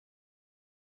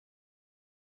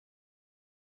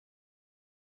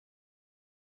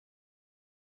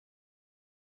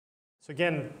So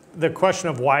again, the question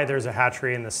of why there's a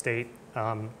hatchery in the state,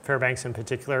 Fairbanks in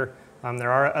particular.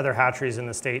 There are other hatcheries in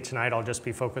the state. Tonight I'll just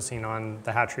be focusing on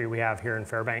the hatchery we have here in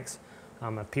Fairbanks.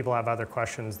 If people have other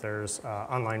questions, there's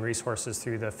online resources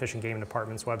through the Fish and Game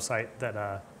Department's website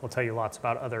that will tell you lots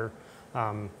about other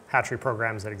hatchery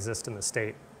programs that exist in the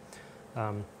state.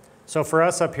 So for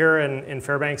us up here in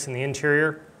Fairbanks in the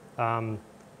interior,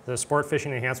 the sport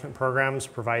fishing enhancement programs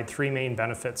provide three main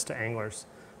benefits to anglers.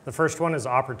 The first one is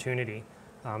opportunity.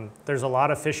 There's a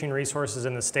lot of fishing resources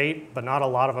in the state, but not a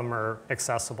lot of them are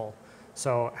accessible.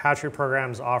 So hatchery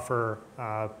programs offer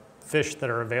fish that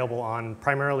are available on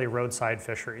primarily roadside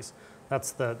fisheries.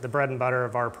 That's the bread and butter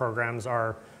of our programs,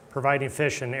 are providing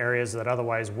fish in areas that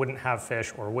otherwise wouldn't have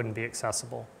fish or wouldn't be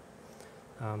accessible.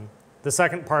 The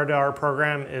second part of our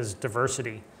program is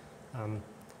diversity.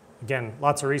 Again,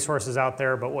 lots of resources out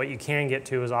there, but what you can get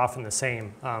to is often the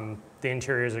same. The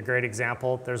interior is a great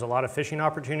example. There's a lot of fishing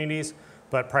opportunities,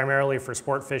 but primarily for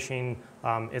sport fishing,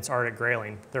 it's Arctic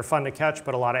grayling. They're fun to catch,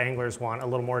 but a lot of anglers want a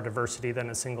little more diversity than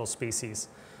a single species.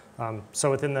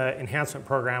 So within the enhancement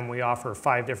program, we offer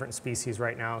 5 different species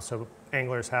right now, so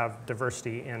anglers have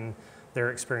diversity in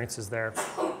their experiences there.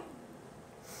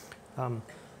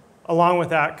 Along with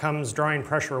that comes drawing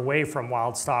pressure away from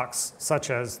wild stocks,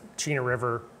 such as Chena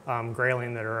River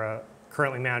grayling that are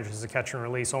currently managed as a catch and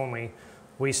release only.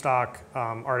 We stock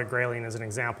Arctic grayling as an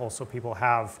example, so people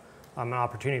have an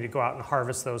opportunity to go out and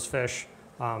harvest those fish,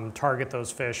 target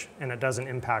those fish, and it doesn't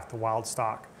impact the wild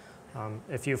stock.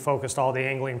 If you focused all the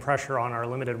angling pressure on our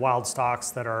limited wild stocks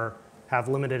that have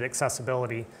limited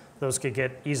accessibility, those could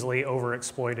get easily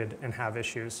overexploited and have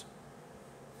issues.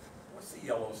 What's the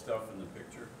yellow stuff in the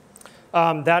picture?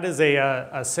 That is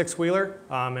a six-wheeler,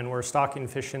 and we're stocking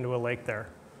fish into a lake there.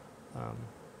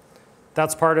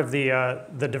 That's part of the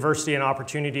diversity and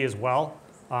opportunity as well,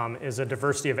 is a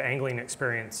diversity of angling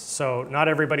experience. So not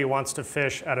everybody wants to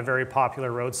fish at a very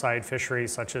popular roadside fishery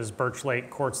such as Birch Lake,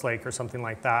 Quartz Lake, or something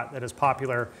like that that is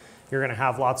popular. You're going to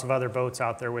have lots of other boats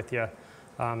out there with you.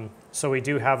 So we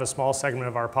do have a small segment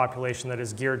of our population that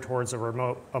is geared towards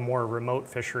a more remote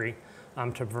fishery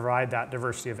to provide that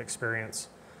diversity of experience.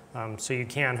 So you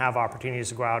can have opportunities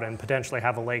to go out and potentially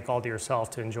have a lake all to yourself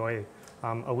to enjoy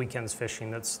a weekend's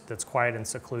fishing that's quiet and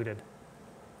secluded.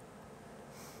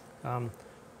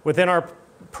 Within our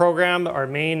program, our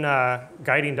main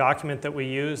guiding document that we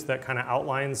use that kind of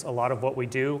outlines a lot of what we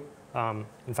do,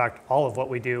 in fact, all of what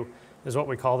we do, is what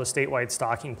we call the statewide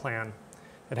stocking plan.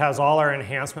 It has all our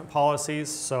enhancement policies,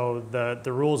 so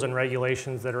the rules and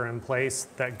regulations that are in place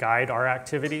that guide our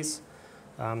activities.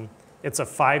 It's a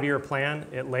 5-year plan.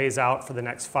 It lays out for the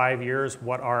next 5 years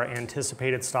what our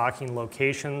anticipated stocking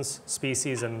locations,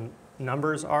 species, and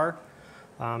numbers are.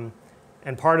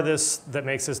 And part of this that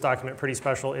makes this document pretty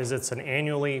special is it's an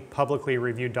annually publicly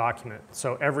reviewed document.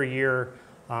 So every year,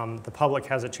 the public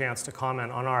has a chance to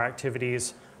comment on our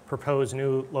activities, propose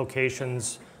new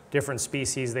locations, different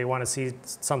species they want to see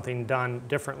something done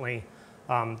differently.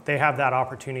 They have that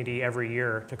opportunity every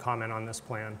year to comment on this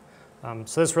plan.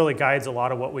 So this really guides a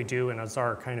lot of what we do and is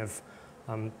our kind of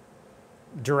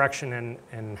direction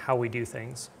and how we do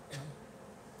things.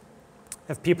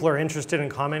 If people are interested in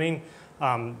commenting,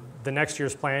 the next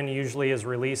year's plan usually is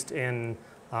released in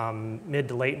mid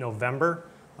to late November,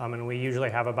 and we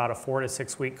usually have about a 4 to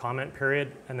 6 week comment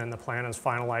period, and then the plan is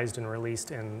finalized and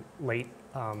released in late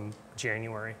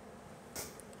January.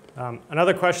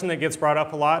 Another question that gets brought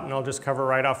up a lot, and I'll just cover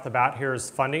right off the bat here, is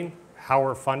funding, how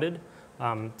we're funded.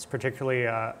 It's particularly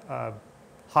a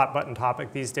hot button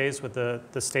topic these days with the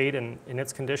state and in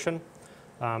its condition.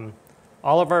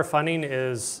 All of our funding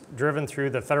is driven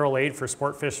through the Federal Aid for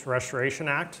Sportfish Restoration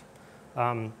Act.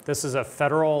 This is a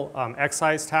federal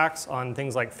excise tax on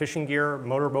things like fishing gear,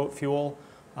 motorboat fuel,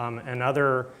 and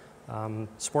other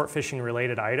sport fishing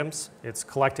related items. It's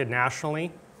collected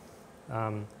nationally,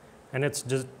 and it's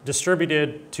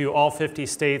distributed to all 50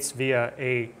 states via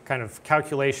a kind of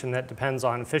calculation that depends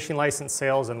on fishing license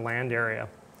sales and land area.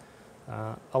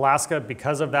 Alaska,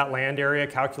 because of that land area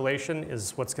calculation,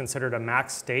 is what's considered a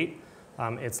max state.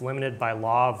 It's limited by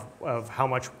law of how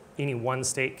much any one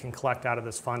state can collect out of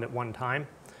this fund at one time.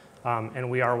 And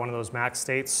we are one of those max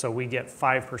states, so we get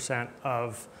 5%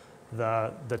 of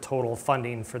the total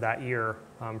funding for that year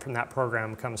from that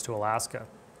program comes to Alaska.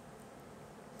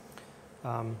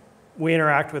 We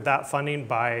interact with that funding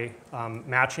by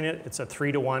matching it. It's a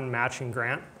 3-to-1 matching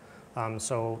grant.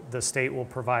 So the state will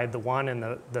provide the one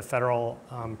and the federal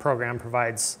program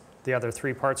provides the other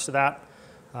 3 parts to that.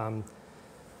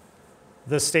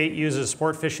 The state uses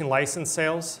sport fishing license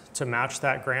sales to match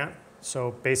that grant.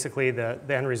 So basically the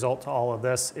end result to all of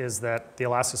this is that the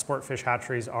Alaska Sportfish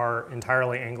hatcheries are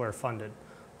entirely angler funded.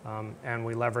 And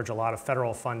we leverage a lot of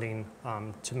federal funding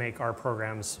to make our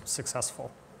programs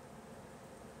successful.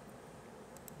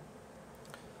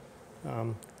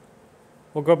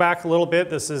 We'll go back a little bit.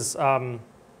 This is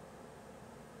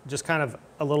just kind of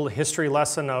a little history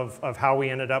lesson of how we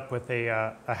ended up with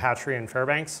a hatchery in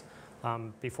Fairbanks.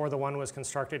 Before the one was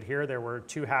constructed here, there were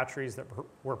 2 hatcheries that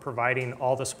were providing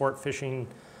all the sport fishing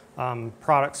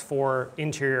products for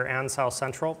Interior and South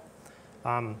Central.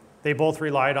 They both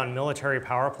relied on military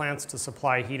power plants to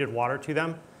supply heated water to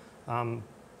them,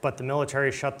 but the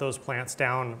military shut those plants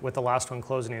down with the last one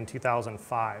closing in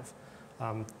 2005.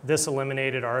 This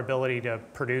eliminated our ability to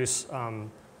produce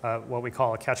what we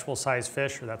call a catchable size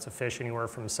fish, or that's a fish anywhere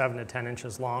from 7 to 10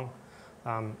 inches long,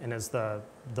 and is the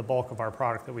bulk of our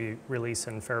product that we release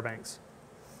in Fairbanks.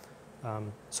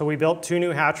 So we built 2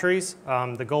 new hatcheries.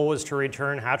 The goal was to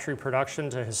return hatchery production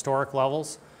to historic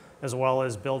levels, as well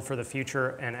as build for the future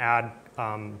and add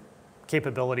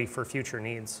capability for future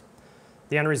needs.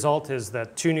 The end result is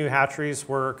that 2 new hatcheries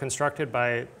were constructed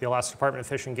by the Alaska Department of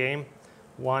Fish and Game.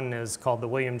 One is called the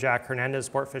William Jack Hernandez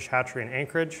Sportfish Hatchery in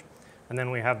Anchorage, and then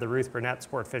we have the Ruth Burnett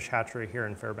Sportfish Hatchery here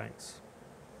in Fairbanks.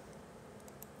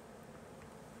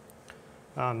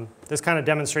 This kind of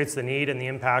demonstrates the need and the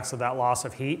impacts of that loss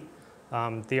of heat.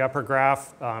 The upper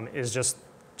graph is just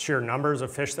sheer numbers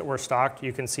of fish that were stocked.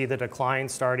 You can see the decline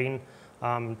starting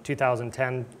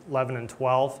 2010, 11, and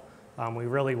 12. We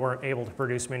really weren't able to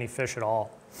produce many fish at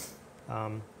all.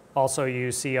 Also,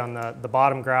 you see on the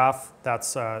bottom graph,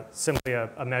 that's simply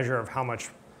a measure of how much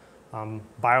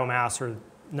biomass or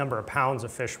number of pounds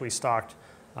of fish we stocked.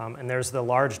 And there's the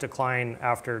large decline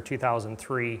after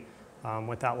 2003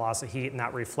 with that loss of heat, and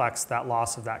that reflects that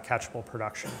loss of that catchable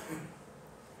production.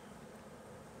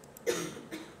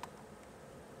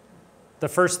 The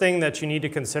first thing that you need to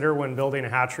consider when building a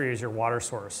hatchery is your water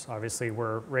source. Obviously,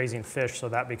 we're raising fish, so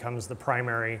that becomes the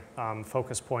primary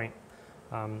focus point.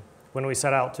 When we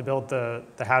set out to build the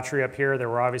hatchery up here, there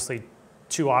were obviously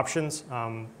 2 options.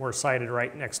 We're sited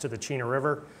right next to the Chena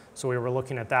River, so we were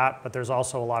looking at that, but there's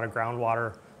also a lot of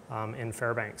groundwater in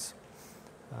Fairbanks.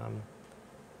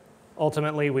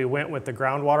 Ultimately, we went with the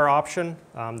groundwater option.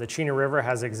 The Chena River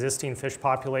has existing fish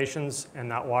populations,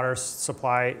 and that water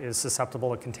supply is susceptible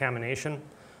to contamination.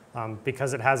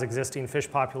 Because it has existing fish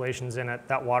populations in it,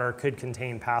 that water could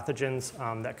contain pathogens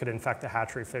that could infect the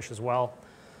hatchery fish as well.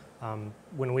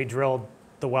 When we drilled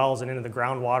the wells and into the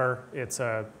groundwater, it's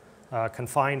a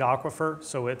confined aquifer,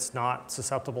 so it's not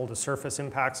susceptible to surface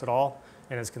impacts at all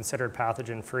and is considered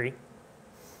pathogen-free.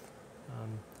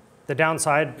 The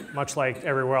downside, much like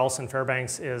everywhere else in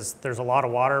Fairbanks, is there's a lot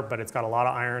of water, but it's got a lot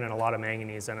of iron and a lot of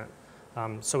manganese in it.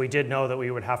 So we did know that we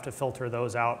would have to filter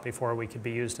those out before we could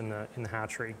be used in the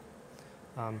hatchery.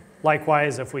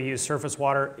 Likewise, if we use surface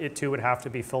water, it too would have to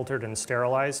be filtered and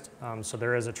sterilized. So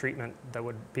there is a treatment that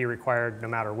would be required no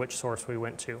matter which source we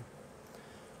went to.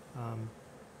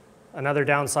 Another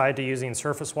downside to using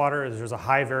surface water is there's a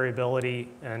high variability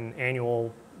in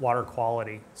annual water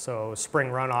quality. So spring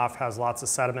runoff has lots of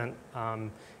sediment.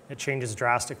 It changes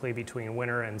drastically between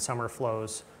winter and summer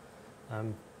flows.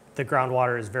 The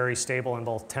groundwater is very stable in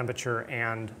both temperature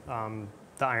and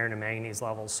the iron and manganese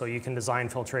levels. So you can design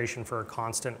filtration for a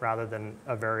constant rather than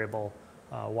a variable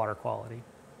water quality.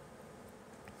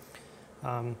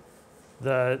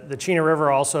 The Chena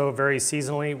River also varies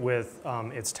seasonally with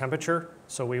its temperature.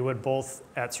 So we would both,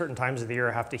 at certain times of the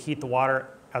year, have to heat the water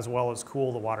as well as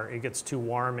cool the water. It gets too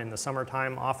warm in the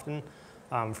summertime often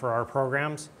for our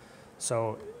programs.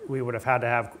 So we would have had to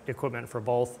have equipment for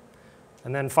both.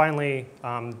 And then finally,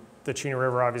 the Chena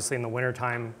River, obviously in the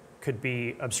wintertime, could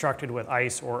be obstructed with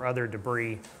ice or other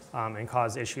debris and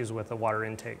cause issues with the water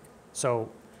intake. So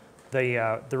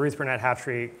the Ruth Burnett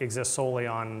hatchery exists solely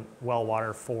on well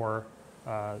water for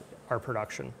our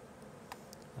production.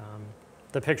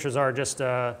 The pictures are just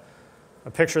a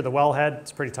picture of the wellhead.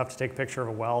 It's pretty tough to take a picture of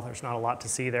a well. There's not a lot to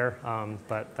see there,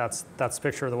 but that's a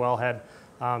picture of the wellhead.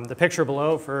 The picture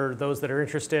below, for those that are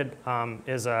interested,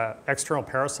 is an external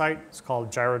parasite. It's called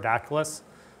Gyrodactylus,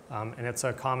 and it's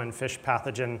a common fish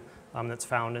pathogen that's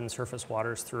found in surface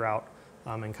waters throughout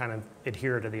and kind of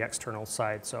adhere to the external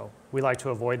side. So we like to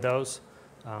avoid those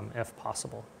if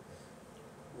possible.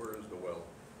 Where is the well?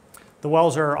 The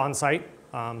wells are on site,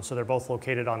 so they're both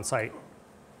located on site.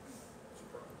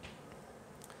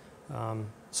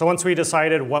 So once we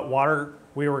decided what water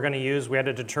we were going to use, we had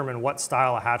to determine what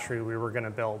style of hatchery we were going to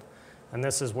build. And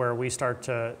this is where we start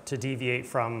to deviate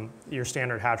from your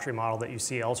standard hatchery model that you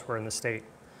see elsewhere in the state.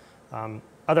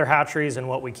 Other hatcheries and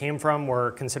what we came from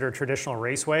were considered traditional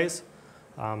raceways.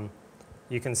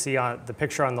 You can see on the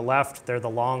picture on the left, they're the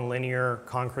long linear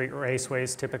concrete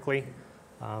raceways typically.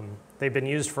 They've been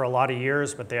used for a lot of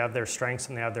years, but they have their strengths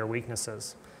and they have their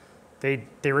weaknesses. They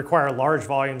require large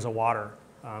volumes of water.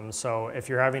 So if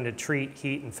you're having to treat,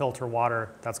 heat, and filter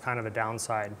water, that's kind of a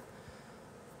downside.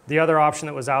 The other option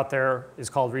that was out there is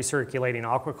called recirculating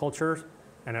aquaculture,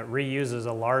 and it reuses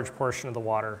a large portion of the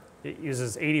water. It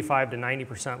uses 85 to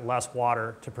 90% less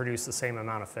water to produce the same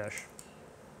amount of fish.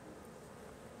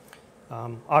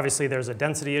 Obviously, there's a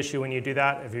density issue when you do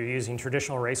that. If you're using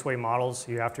traditional raceway models,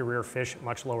 you have to rear fish at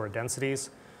much lower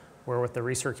densities, where with the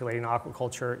recirculating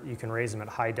aquaculture, you can raise them at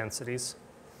high densities.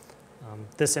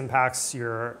 This impacts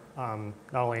your, not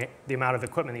only the amount of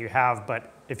equipment that you have,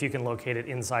 but if you can locate it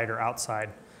inside or outside.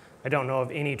 I don't know of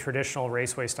any traditional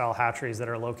raceway style hatcheries that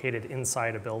are located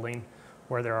inside a building,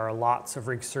 where there are lots of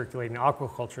recirculating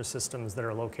aquaculture systems that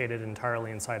are located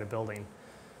entirely inside a building.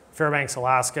 Fairbanks,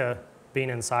 Alaska, being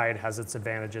inside has its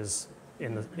advantages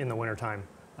in the wintertime.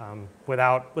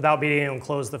 Without being able to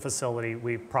close the facility,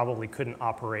 we probably couldn't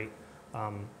operate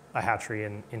a hatchery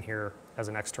in here as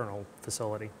an external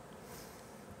facility.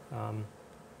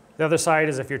 The other side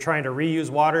is if you're trying to reuse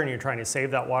water and you're trying to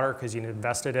save that water because you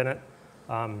invested in it,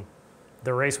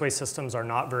 the raceway systems are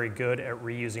not very good at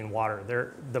reusing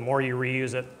water. The more you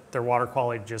reuse it, their water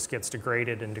quality just gets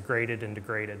degraded and degraded and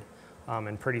degraded.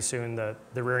 And pretty soon the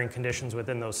rearing conditions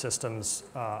within those systems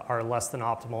are less than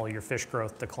optimal. Your fish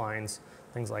growth declines,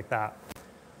 things like that.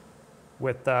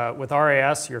 With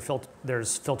RAS,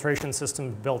 there's filtration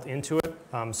systems built into it,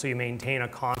 so you maintain a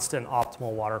constant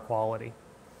optimal water quality.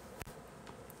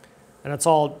 And it's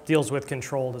all deals with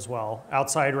controlled as well.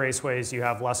 Outside raceways, you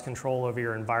have less control over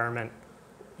your environment,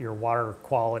 your water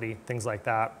quality, things like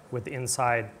that. With the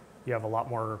inside, you have a lot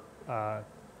more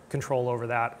control over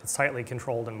that. It's tightly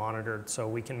controlled and monitored, so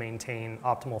we can maintain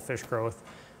optimal fish growth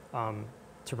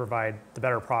to provide the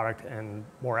better product and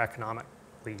more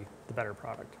economically the better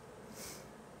product.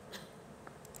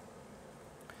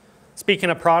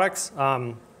 Speaking of products,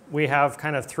 we have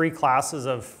kind of three classes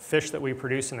of fish that we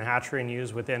produce in the hatchery and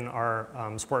use within our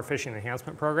sport fishing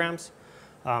enhancement programs.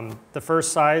 The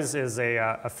first size is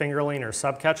a fingerling or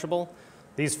subcatchable.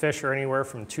 These fish are anywhere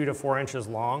from 2 to 4 inches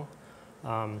long.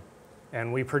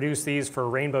 And we produce these for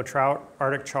rainbow trout,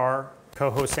 Arctic char,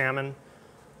 coho salmon,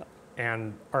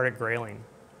 and Arctic grayling.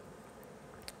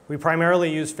 We primarily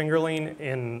use fingerling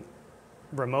in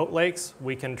remote lakes.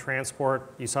 We can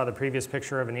transport, you saw the previous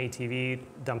picture of an ATV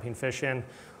dumping fish in.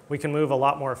 We can move a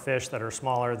lot more fish that are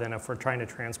smaller than if we're trying to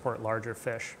transport larger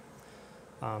fish.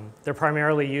 They're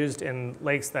primarily used in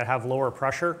lakes that have lower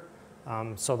pressure,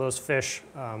 so those fish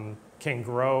can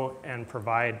grow and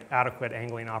provide adequate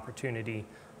angling opportunity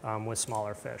with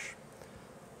smaller fish.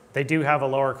 They do have a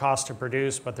lower cost to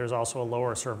produce, but there's also a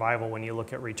lower survival when you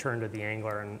look at return to the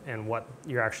angler and what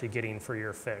you're actually getting for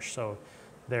your fish. So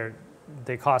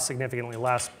they cost significantly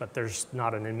less, but there's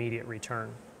not an immediate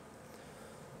return.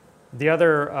 The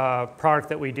other product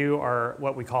that we do are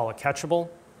what we call a catchable.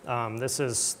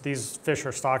 These fish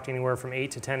are stocked anywhere from 8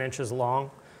 to 10 inches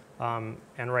long.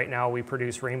 And right now we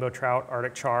produce rainbow trout,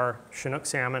 Arctic char, Chinook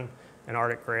salmon, and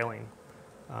Arctic grayling.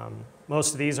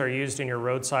 Most of these are used in your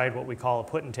roadside, what we call a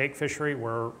put and take fishery,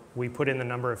 where we put in the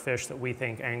number of fish that we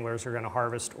think anglers are going to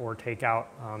harvest or take out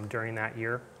during that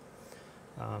year.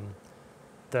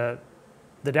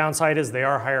 The downside is they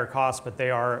are higher cost, but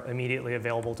they are immediately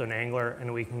available to an angler,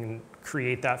 and we can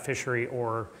create that fishery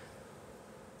or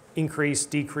increase,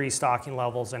 decrease stocking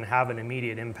levels and have an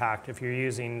immediate impact. If you're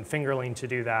using fingerling to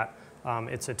do that,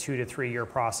 it's a 2 to 3 year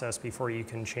process before you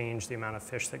can change the amount of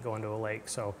fish that go into a lake.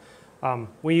 So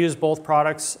we use both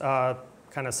products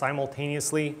kind of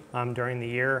simultaneously during the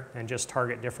year and just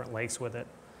target different lakes with it.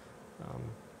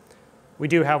 We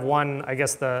do have one, I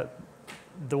guess the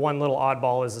one little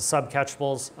oddball is the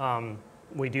subcatchables.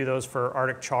 We do those for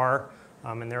Arctic char,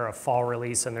 and they're a fall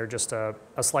release, and they're just a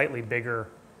slightly bigger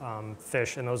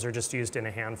fish, and those are just used in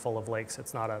a handful of lakes.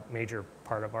 It's not a major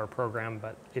part of our program,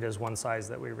 but it is one size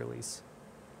that we release.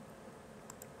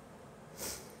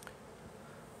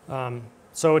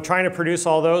 So trying to produce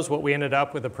all those, what we ended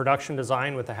up with a production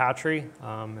design with the hatchery,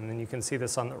 and then you can see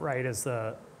this on the right is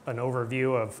an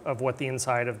overview of what the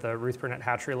inside of the Ruth Burnett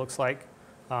hatchery looks like.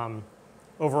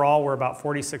 Overall, we're about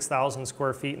 46,000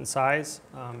 square feet in size.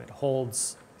 It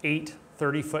holds 8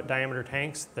 30-foot diameter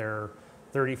tanks. They're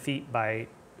 30 feet by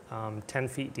 10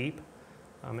 feet deep.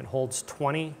 It holds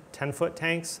 20 10-foot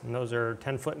tanks, and those are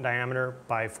 10 foot in diameter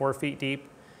by 4 feet deep.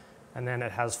 And then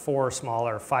it has 4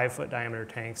 smaller 5-foot diameter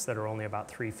tanks that are only about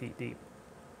 3 feet deep.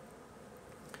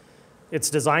 Its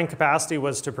design capacity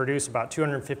was to produce about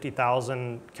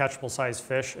 250,000 catchable size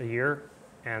fish a year.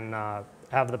 and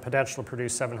have the potential to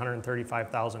produce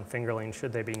 735,000 fingerlings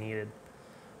should they be needed.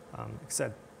 Like I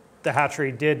said, the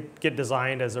hatchery did get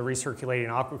designed as a recirculating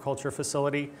aquaculture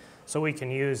facility, so we can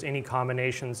use any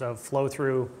combinations of flow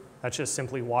through, that's just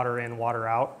simply water in, water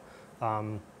out,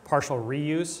 partial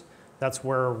reuse, that's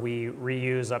where we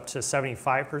reuse up to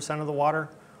 75% of the water,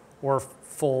 or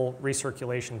full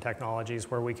recirculation technologies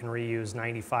where we can reuse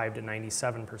 95 to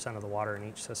 97% of the water in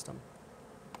each system.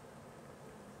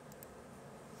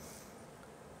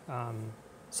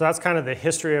 So that's kind of the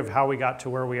history of how we got to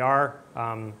where we are.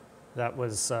 That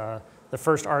was the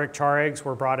first Arctic char eggs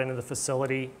were brought into the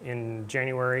facility in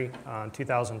January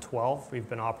 2012. We've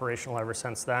been operational ever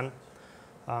since then.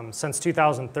 Since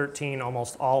 2013,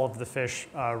 almost all of the fish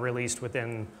released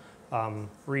within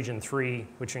Region 3,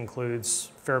 which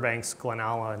includes Fairbanks,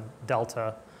 Glenalla, and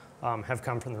Delta, have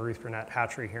come from the Ruth Burnett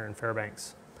Hatchery here in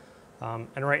Fairbanks.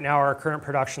 And right now our current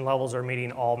production levels are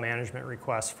meeting all management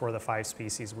requests for the 5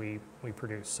 species we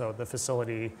produce. So the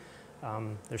facility,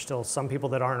 there's still some people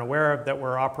that aren't aware of that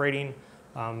we're operating,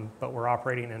 but we're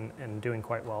operating and doing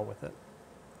quite well with it.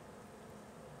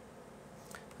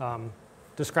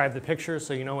 Describe the picture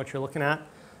so you know what you're looking at.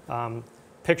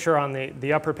 Picture on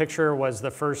the upper picture was the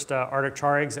first Arctic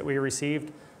char eggs that we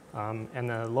received, and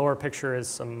the lower picture is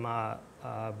some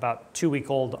about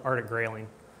 2-week-old Arctic grayling.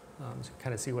 So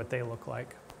kind of see what they look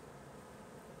like.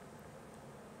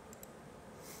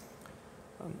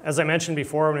 As I mentioned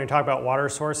before, when we talk about water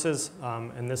sources,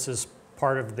 and this is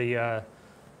part of the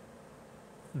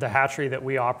hatchery that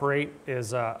we operate,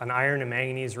 is an iron and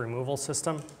manganese removal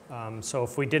system. So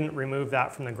if we didn't remove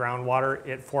that from the groundwater,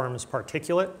 it forms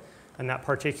particulate, and that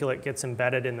particulate gets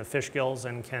embedded in the fish gills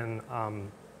and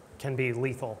can be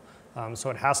lethal.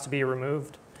 So it has to be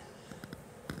removed.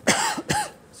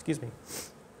 Excuse me.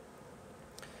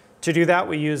 To do that,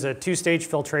 we use a 2-stage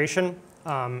filtration,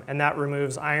 and that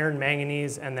removes iron,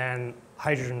 manganese, and then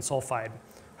hydrogen sulfide.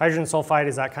 Hydrogen sulfide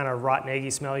is that kind of rotten, eggy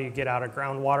smell you get out of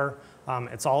groundwater.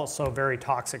 It's also very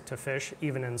toxic to fish,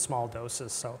 even in small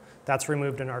doses, so that's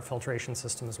removed in our filtration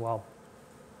system as well.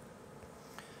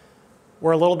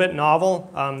 We're a little bit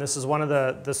novel. This is one of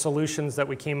the solutions that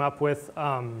we came up with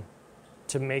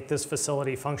to make this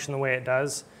facility function the way it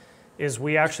does, is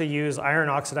we actually use iron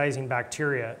oxidizing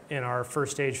bacteria in our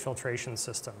first stage filtration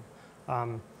system.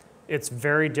 It's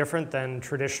very different than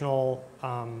traditional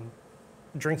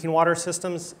drinking water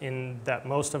systems in that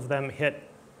most of them hit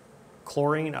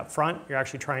chlorine up front. You're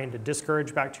actually trying to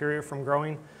discourage bacteria from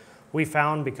growing. We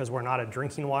found, because we're not a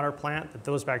drinking water plant, that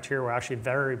those bacteria were actually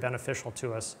very beneficial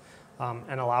to us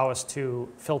and allow us to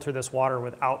filter this water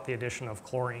without the addition of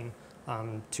chlorine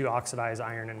to oxidize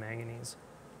iron and manganese.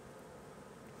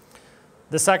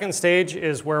 The second stage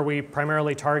is where we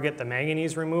primarily target the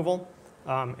manganese removal,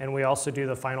 and we also do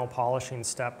the final polishing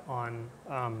step on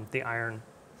the iron.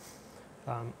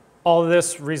 All of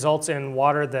this results in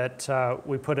water that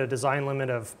we put a design limit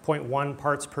of 0.1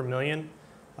 parts per million.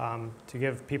 To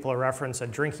give people a reference, a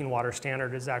drinking water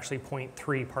standard is actually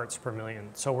 0.3 parts per million.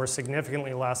 So we're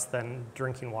significantly less than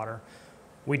drinking water.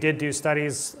 We did do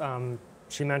studies.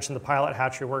 She mentioned the pilot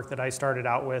hatchery work that I started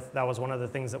out with. That was one of the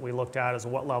things that we looked at, is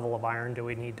what level of iron do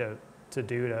we need to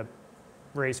do to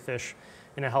raise fish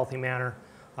in a healthy manner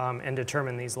and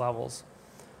determine these levels.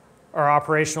 Our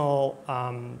operational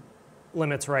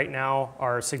limits right now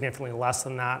are significantly less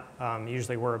than that.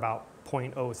 Usually we're about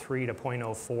 0.03 to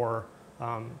 0.04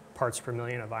 parts per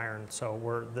million of iron.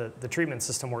 So the treatment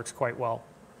system works quite well.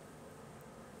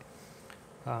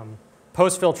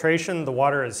 Post-filtration, the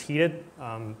water is heated.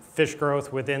 Fish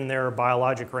growth within their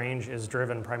biologic range is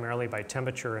driven primarily by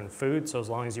temperature and food. So as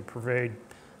long as you provide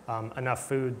enough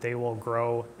food, they will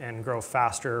grow and grow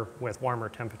faster with warmer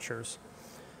temperatures.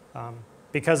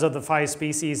 Because of the 5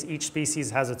 species, each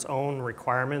species has its own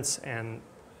requirements and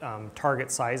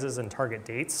target sizes and target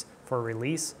dates for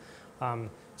release.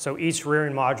 So each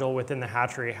rearing module within the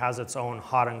hatchery has its own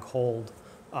hot and cold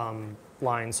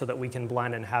line so that we can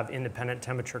blend and have independent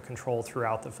temperature control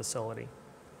throughout the facility.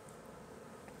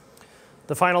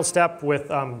 The final step with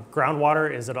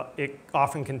groundwater is that it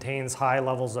often contains high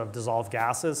levels of dissolved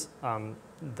gases.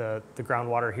 The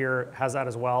groundwater here has that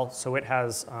as well. So it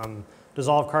has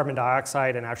dissolved carbon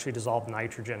dioxide and actually dissolved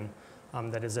nitrogen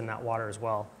that is in that water as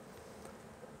well.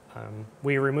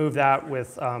 We remove that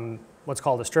with what's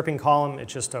called a stripping column.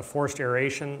 It's just a forced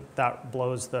aeration that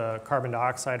blows the carbon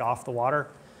dioxide off the water.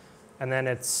 And then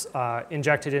it's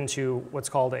injected into what's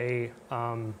called a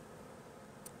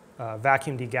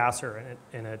vacuum degasser,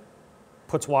 and it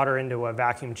puts water into a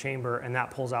vacuum chamber, and that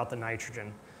pulls out the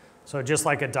nitrogen. So just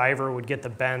like a diver would get the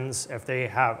bends if they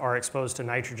are exposed to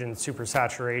nitrogen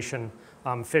supersaturation,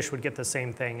 fish would get the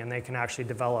same thing, and they can actually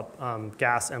develop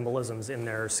gas embolisms in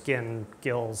their skin,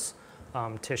 gills,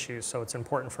 tissues. So it's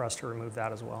important for us to remove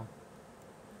that as well.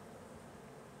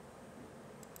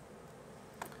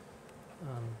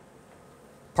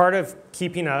 Part of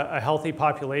keeping a healthy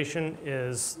population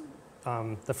is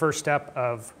the first step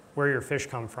of where your fish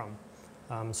come from.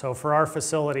 So for our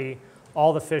facility,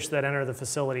 all the fish that enter the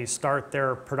facility start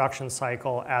their production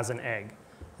cycle as an egg.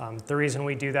 The reason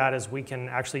we do that is we can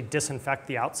actually disinfect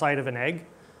the outside of an egg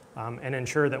and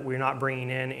ensure that we're not bringing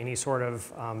in any sort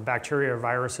of bacteria or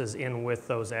viruses in with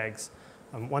those eggs.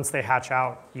 Once they hatch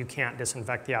out, you can't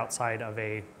disinfect the outside of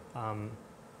a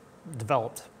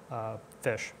developed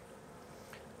fish.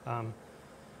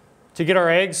 To get our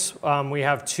eggs, we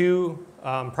have two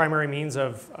primary means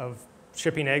of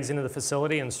shipping eggs into the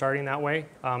facility and starting that way.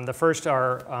 The first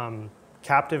are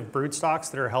captive brood stocks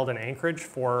that are held in anchorage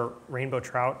for rainbow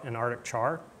trout and Arctic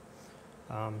char.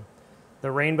 The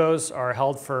rainbows are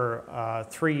held for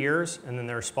 3 years, and then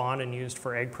they're spawned and used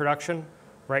for egg production.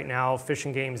 Right now, Fish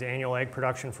and Game's annual egg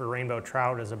production for rainbow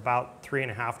trout is about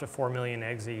 3.5 to 4 million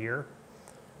eggs a year.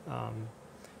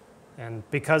 And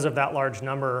because of that large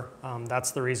number,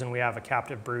 that's the reason we have a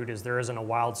captive brood, is there isn't a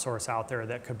wild source out there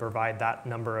that could provide that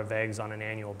number of eggs on an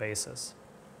annual basis.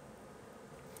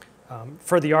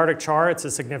 For the Arctic char, it's a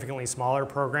significantly smaller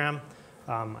program.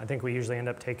 I think we usually end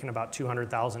up taking about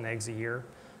 200,000 eggs a year.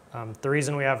 The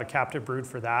reason we have a captive brood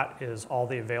for that is all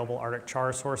the available Arctic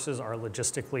char sources are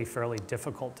logistically fairly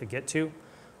difficult to get to.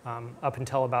 Up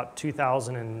until about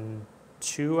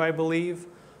 2002, I believe,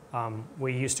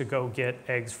 we used to go get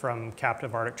eggs from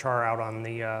captive Arctic char out on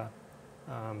the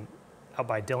out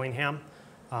by Dillingham,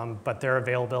 but their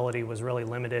availability was really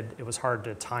limited. It was hard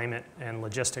to time it, and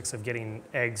logistics of getting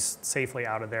eggs safely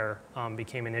out of there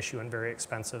became an issue and very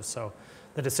expensive. So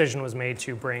the decision was made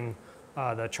to bring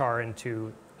the char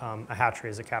into a hatchery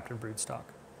as a captive brood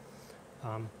stock.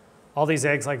 All these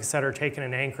eggs, like I said, are taken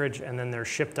in anchorage, and then they're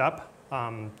shipped up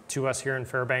to us here in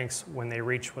Fairbanks when they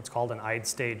reach what's called an eyed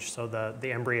stage. So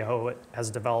the embryo has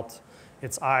developed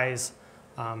its eyes,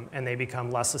 and they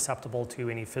become less susceptible to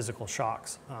any physical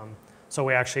shocks. So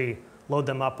we actually load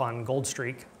them up on Gold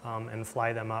Streak and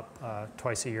fly them up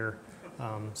twice a year.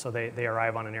 So they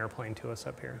arrive on an airplane to us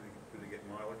up here. Do they get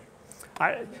mileage?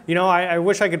 I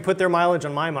wish I could put their mileage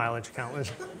on my mileage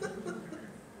account.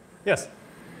 Yes?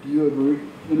 Do you ever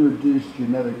introduce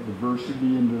genetic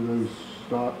diversity into those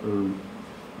stock or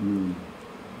your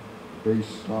base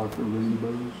stock or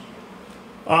rainbows?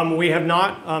 We have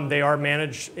not. They are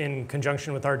managed in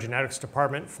conjunction with our genetics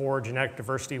department for genetic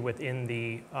diversity within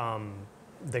the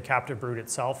captive brood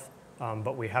itself,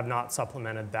 but we have not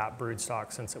supplemented that brood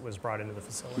stock since it was brought into the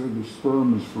facility. So the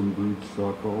sperm is from brood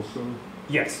stock also?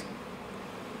 Yes.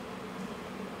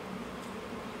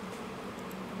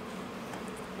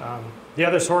 The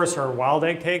other source are wild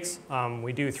egg takes.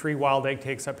 We do 3 wild egg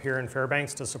takes up here in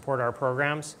Fairbanks to support our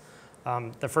programs.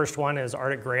 The first one is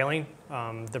Arctic grayling.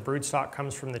 The brood stock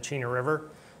comes from the Chena River.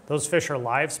 Those fish are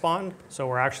live spawned, so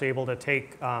we're actually able to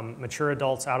take mature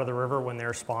adults out of the river when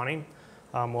they're spawning.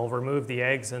 We'll remove the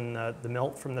eggs and the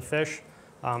milk from the fish,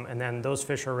 and then those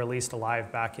fish are released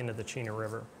alive back into the Chena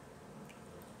River.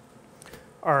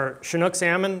 Our Chinook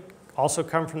salmon also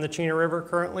come from the Chena River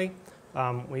currently.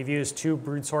 We've used 2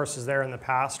 brood sources there in the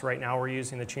past. Right now we're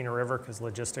using the Chena River because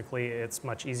logistically it's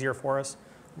much easier for us.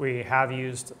 We have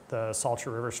used the Salter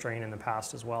River strain in the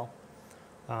past as well.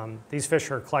 These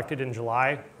fish are collected in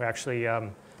July. We actually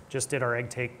just did our egg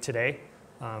take today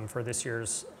for this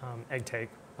year's egg take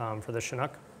for the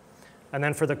Chinook. And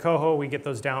then for the coho, we get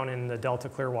those down in the Delta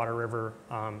Clearwater River,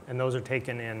 and those are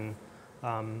taken in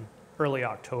early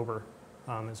October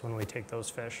is when we take those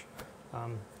fish.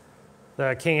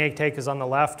 The king egg take is on the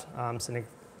left. It's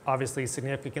obviously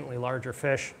significantly larger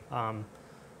fish.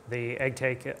 The egg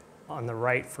take on the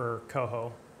right for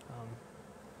coho.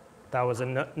 That was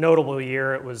a notable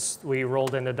year. We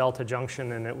rolled into Delta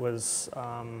Junction, and it was,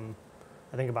 I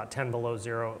think, about 10 below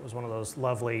zero. It was one of those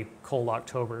lovely cold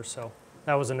Octobers. So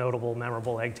that was a notable,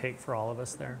 memorable egg take for all of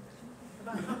us there.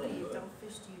 About how many adult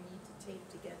fish do you need to take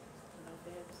to get enough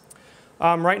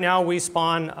eggs? Right now, we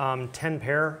spawn 10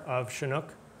 pair of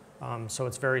Chinook. So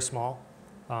it's very small.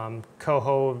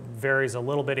 Coho varies a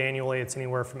little bit annually. It's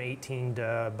anywhere from 18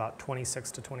 to about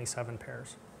 26 to 27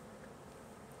 pairs.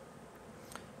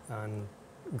 And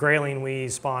grayling, we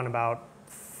spawn about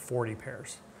 40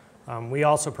 pairs. We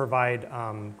also provide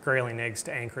grayling eggs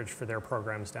to Anchorage for their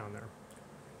programs down there.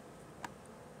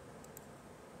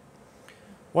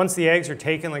 Once the eggs are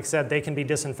taken, like I said, they can be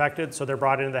disinfected, so they're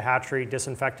brought into the hatchery,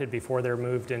 disinfected before they're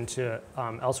moved into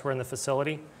elsewhere in the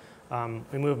facility.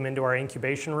 We move them into our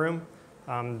incubation room.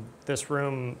 This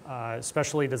room is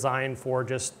specially designed for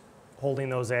just holding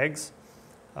those eggs.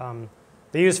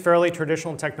 They use fairly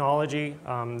traditional technology.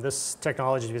 This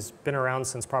technology has been around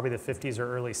since probably the 50s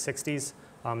or early 60s.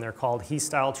 They're called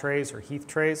Heath-style trays or Heath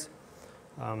trays.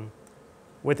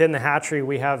 Within the hatchery,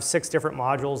 we have 6 different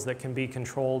modules that can be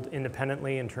controlled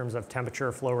independently in terms of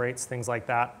temperature, flow rates, things like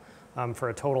that, for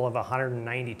a total of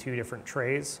 192 different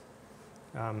trays.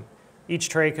 Each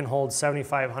tray can hold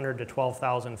 7,500 to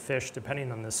 12,000 fish,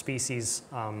 depending on the species,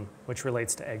 which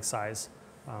relates to egg size.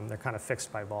 They're kind of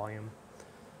fixed by volume.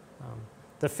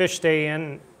 The fish stay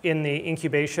in the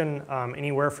incubation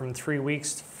anywhere from 3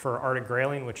 weeks for Arctic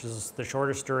grayling, which is the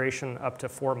shortest duration, up to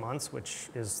 4 months, which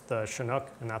is the Chinook,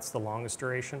 and that's the longest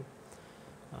duration.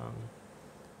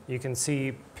 You can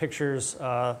see pictures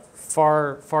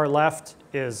far left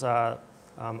is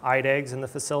eyed eggs in the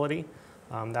facility.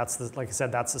 That's like I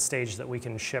said, that's the stage that we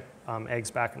can ship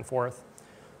eggs back and forth.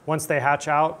 Once they hatch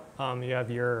out, you have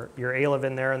your A-live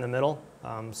in there in the middle.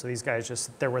 So these guys just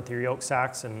sit there with your yolk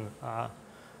sacs and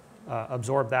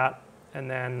absorb that. And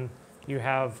then you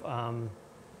have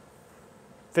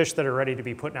fish that are ready to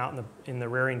be put out in the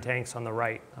rearing tanks on the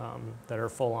right that are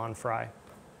full on fry.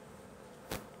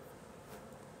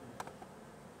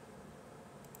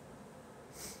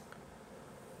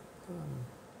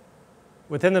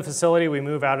 Within the facility, we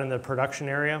move out in the production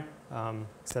area.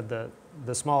 Said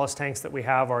the smallest tanks that we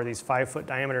have are these 5-foot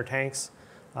diameter tanks.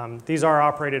 These are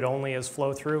operated only as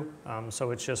flow-through,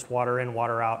 so it's just water in,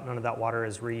 water out. None of that water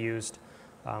is reused.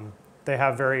 They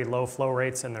have very low flow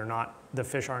rates, and the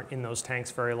fish aren't in those tanks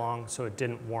very long, so it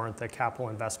didn't warrant the capital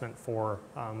investment for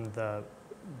the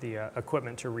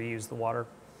equipment to reuse the water.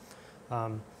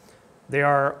 They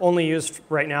are only used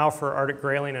right now for Arctic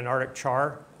grayling and Arctic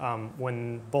char.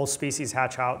 When both species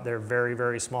hatch out, they're very,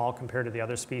 very small compared to the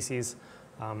other species,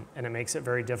 and it makes it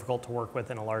very difficult to work with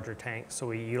in a larger tank. So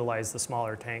we utilize the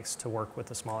smaller tanks to work with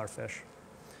the smaller fish.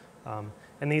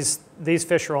 And these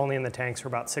fish are only in the tanks for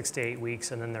about 6 to 8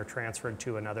 weeks, and then they're transferred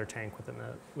to another tank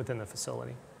within the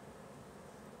facility.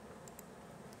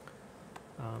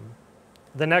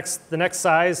 The next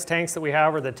size tanks that we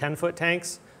have are the 10-foot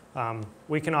tanks.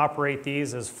 We can operate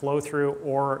these as flow-through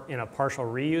or in a partial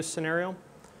reuse scenario.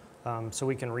 So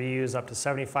we can reuse up to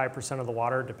 75% of the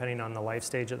water depending on the life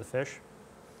stage of the fish.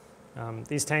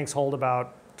 These tanks hold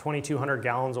about 2,200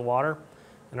 gallons of water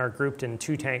and are grouped in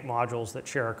 2 tank modules that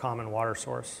share a common water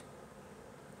source.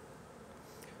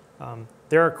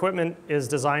 Their equipment is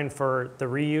designed for the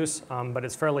reuse, but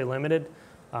it's fairly limited.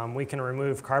 We can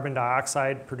remove carbon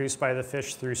dioxide produced by the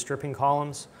fish through stripping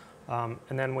columns.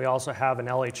 And then we also have an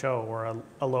LHO, or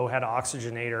a low-head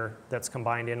oxygenator, that's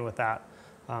combined in with that.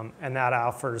 And that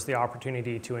offers the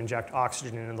opportunity to inject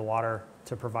oxygen into the water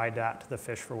to provide that to the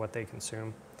fish for what they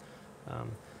consume.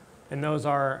 And those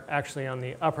are actually on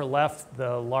the upper left,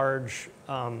 the large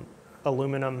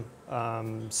aluminum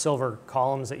silver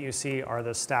columns that you see are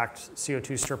the stacked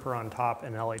CO2 stripper on top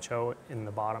and LHO in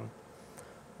the bottom.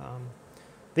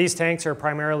 These tanks are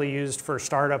primarily used for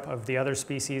startup of the other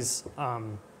species,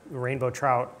 rainbow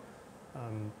trout,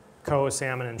 coho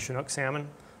salmon, and Chinook salmon.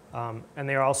 And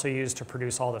they are also used to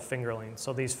produce all the fingerlings.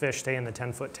 So these fish stay in the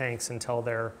 10-foot tanks until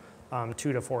they're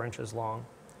 2 to 4 inches long.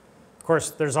 Of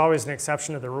course, there's always an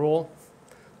exception to the rule.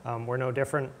 We're no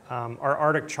different. Our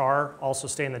Arctic char also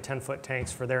stay in the 10-foot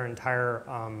tanks for their entire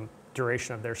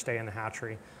duration of their stay in the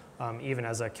hatchery, even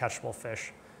as a catchable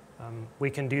fish. We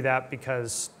can do that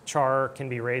because char can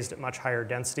be raised at much higher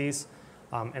densities,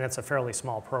 and it's a fairly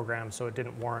small program, so it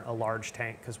didn't warrant a large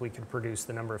tank because we could produce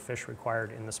the number of fish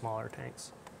required in the smaller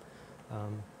tanks.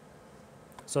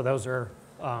 So those are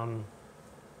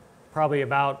probably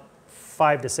about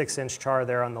 5 to 6 inch char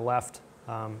there on the left,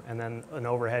 and then an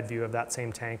overhead view of that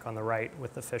same tank on the right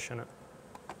with the fish in it.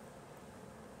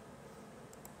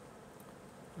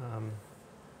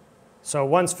 So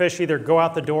once fish either go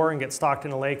out the door and get stocked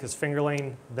in a lake as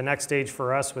fingerling, the next stage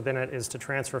for us within it is to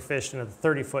transfer fish into the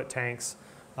 30-foot tanks,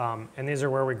 and these are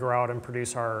where we grow out and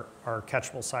produce our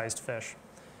catchable sized fish.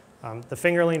 The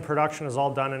fingerling production is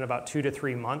all done in about 2 to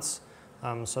 3 months,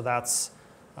 so that's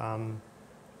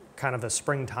kind of a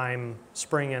spring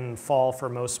and fall for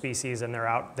most species, and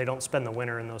they don't spend the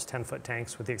winter in those 10-foot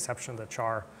tanks with the exception of the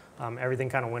char. Everything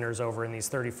kind of winters over in these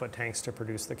 30-foot tanks to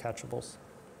produce the catchables.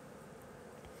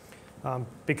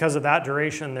 Because of that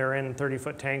duration, they're in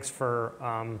 30-foot tanks for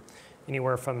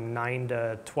anywhere from 9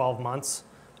 to 12 months.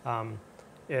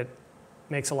 It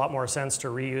makes a lot more sense to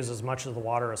reuse as much of the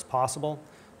water as possible.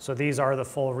 So these are the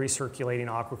full recirculating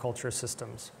aquaculture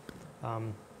systems.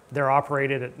 They're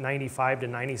operated at 95 to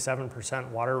 97%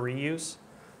 water reuse.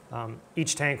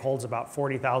 Each tank holds about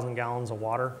 40,000 gallons of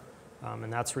water,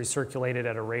 and that's recirculated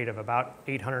at a rate of about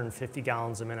 850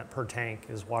 gallons a minute per tank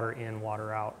is water in,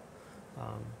 water out.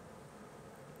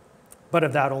 But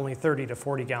of that, only 30 to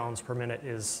 40 gallons per minute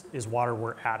is water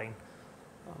we're adding.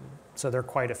 So they're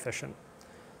quite efficient.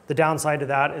 The downside to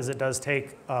that is it does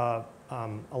take a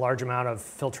large amount of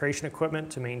filtration equipment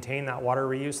to maintain that water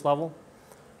reuse level.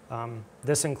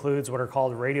 This includes what are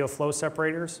called radial flow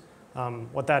separators.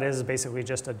 What that is basically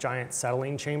just a giant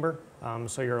settling chamber.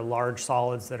 So your large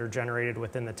solids that are generated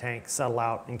within the tank settle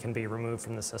out and can be removed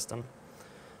from the system.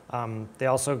 They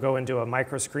also go into a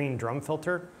microscreen drum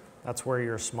filter. That's where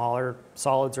your smaller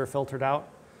solids are filtered out.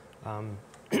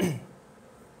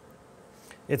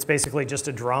 It's basically just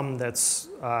a drum that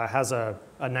has a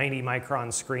 90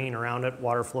 micron screen around it.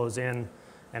 Water flows in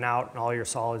and out, and all your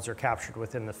solids are captured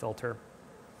within the filter.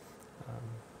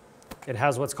 It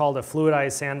has what's called a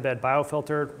fluidized sand bed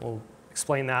biofilter. We'll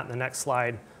explain that in the next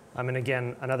slide. And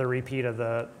again, another repeat of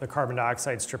the carbon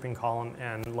dioxide stripping column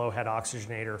and low head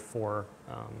oxygenator for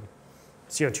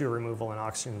CO2 removal and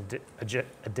oxygen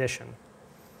addition.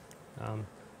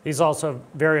 These also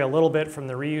vary a little bit from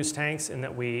the reuse tanks in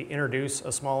that we introduce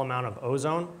a small amount of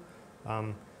ozone.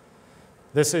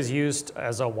 This is used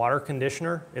as a water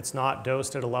conditioner. It's not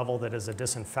dosed at a level that is a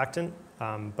disinfectant,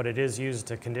 but it is used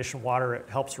to condition water. It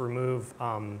helps remove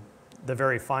the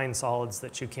very fine solids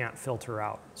that you can't filter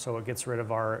out. So it gets rid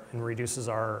of and reduces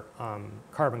our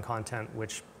carbon content,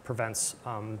 which prevents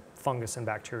fungus and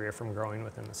bacteria from growing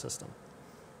within the system.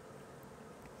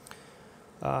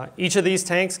 Each of these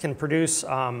tanks can produce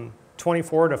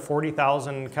 24 to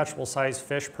 40,000 catchable size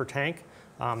fish per tank.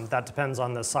 That depends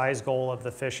on the size goal of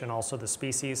the fish and also the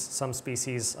species. Some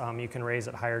species you can raise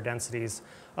at higher densities.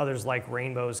 Others, like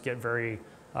rainbows, get very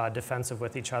defensive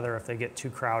with each other. If they get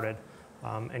too crowded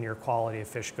and your quality of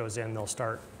fish goes in, they'll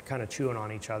start kind of chewing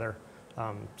on each other.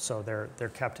 So they're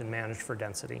kept and managed for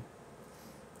density.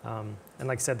 And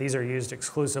like I said, these are used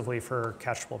exclusively for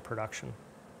catchable production.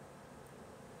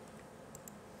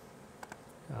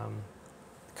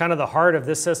 Kind of the heart of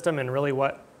this system and really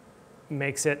what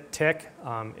makes it tick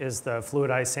is the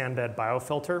fluidized sand bed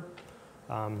biofilter.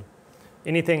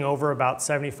 Anything over about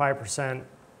 75%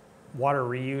 water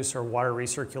reuse or water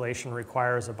recirculation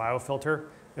requires a biofilter.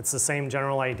 It's the same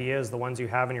general idea as the ones you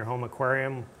have in your home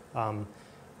aquarium.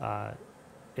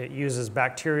 It uses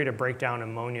bacteria to break down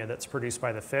ammonia that's produced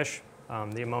by the fish.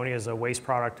 The ammonia is a waste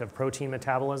product of protein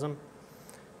metabolism.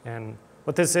 And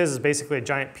what this is basically a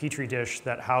giant petri dish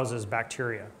that houses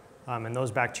bacteria. And those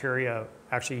bacteria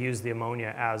actually use the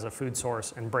ammonia as a food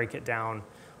source and break it down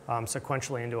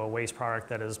sequentially into a waste product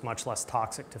that is much less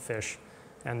toxic to fish.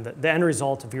 And the end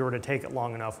result, if you were to take it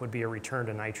long enough, would be a return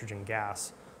to nitrogen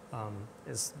gas.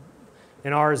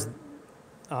 In ours,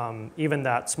 even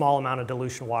that small amount of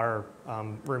dilution water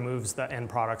removes the end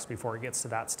products before it gets to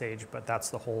that stage, but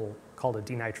that's the whole called a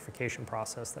denitrification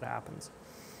process that happens.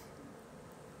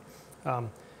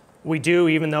 We do,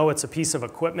 even though it's a piece of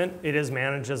equipment, it is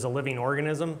managed as a living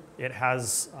organism.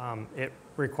 It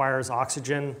requires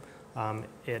oxygen.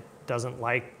 It doesn't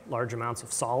like large amounts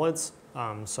of solids.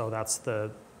 So that's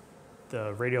the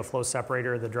radial flow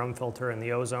separator, the drum filter, and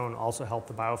the ozone also help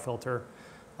the biofilter.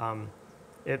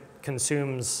 It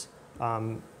consumes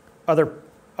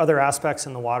other aspects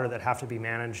in the water that have to be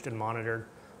managed and monitored.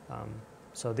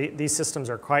 So these systems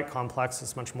are quite complex.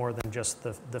 It's much more than just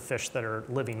the fish that are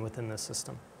living within this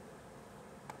system.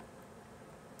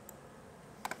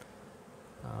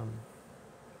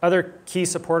 Other key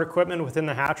support equipment within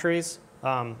the hatcheries.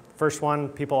 First one,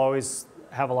 people always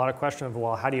have a lot of question of,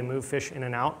 well, how do you move fish in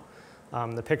and out?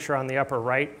 The picture on the upper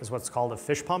right is what's called a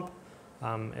fish pump.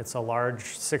 It's a large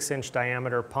 6-inch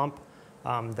diameter pump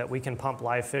that we can pump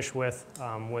live fish with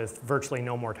virtually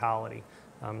no mortality.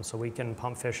 So we can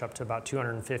pump fish up to about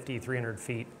 250, 300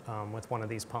 feet with one of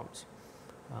these pumps.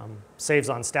 Saves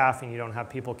on staffing. You don't have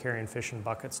people carrying fish in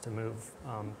buckets to move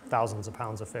thousands of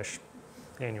pounds of fish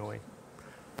annually.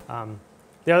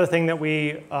 The other thing that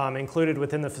we included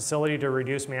within the facility to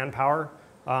reduce manpower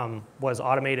was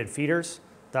automated feeders.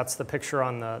 That's the picture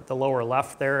on the lower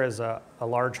left there is a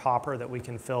large hopper that we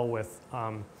can fill with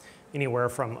anywhere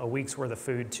from a week's worth of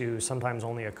food to sometimes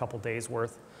only a couple days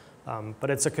worth. But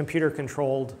it's a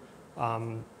computer-controlled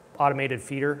automated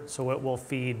feeder, so it will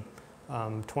feed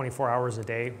 24 hours a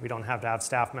day. We don't have to have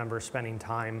staff members spending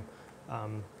time.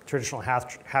 Traditional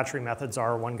hatchery methods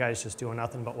are one guy's just doing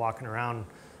nothing but walking around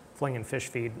flinging fish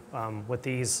feed. With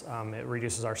these, it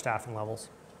reduces our staffing levels.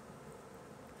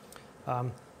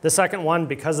 The second one,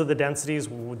 because of the densities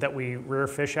that we rear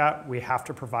fish at, we have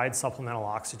to provide supplemental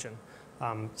oxygen.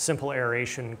 Simple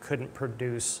aeration couldn't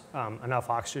produce enough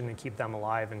oxygen to keep them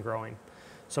alive and growing.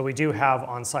 So we do have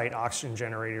on-site oxygen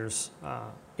generators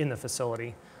in the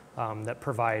facility that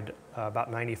provide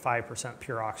about 95%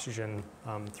 pure oxygen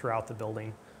throughout the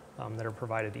building that are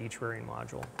provided to each rearing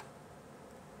module.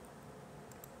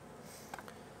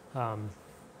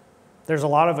 There's a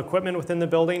lot of equipment within the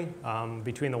building,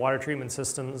 between the water treatment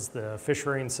systems, the fish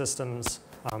rearing systems,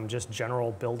 just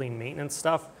general building maintenance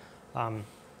stuff.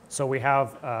 So we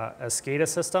have a SCADA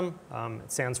system.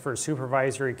 It stands for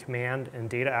Supervisory Command and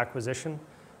Data Acquisition.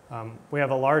 We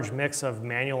have a large mix of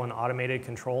manual and automated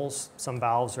controls. Some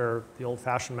valves are the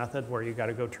old-fashioned method where you got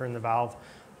to go turn the valve.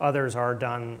 Others are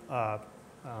done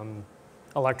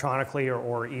electronically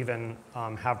or even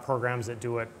have programs that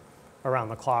do it around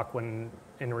the clock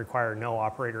and require no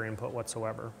operator input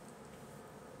whatsoever.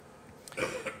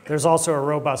 There's also a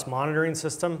robust monitoring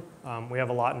system. We have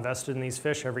a lot invested in these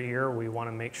fish every year. We want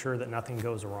to make sure that nothing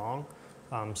goes wrong.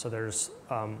 So there's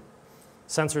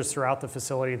sensors throughout the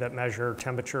facility that measure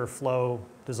temperature, flow,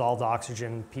 dissolved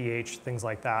oxygen, pH, things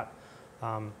like that.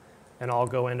 And all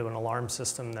go into an alarm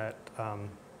system that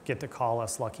get to call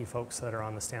us lucky folks that are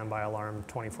on the standby alarm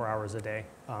 24 hours a day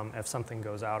if something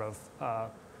goes out of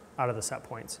the set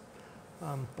points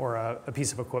or a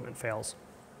piece of equipment fails.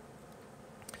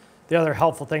 The other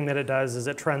helpful thing that it does is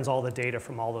it trends all the data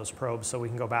from all those probes so we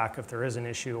can go back if there is an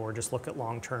issue or just look at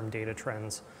long-term data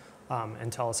trends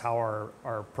and tell us how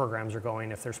our programs are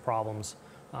going. If there's problems,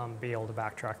 be able to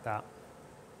backtrack that.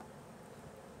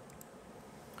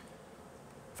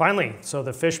 Finally, so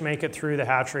the fish make it through the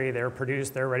hatchery, they're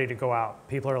produced, they're ready to go out.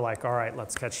 People are like, all right,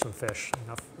 let's catch some fish,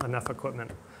 enough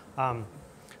equipment.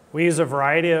 We use a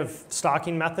variety of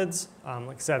stocking methods.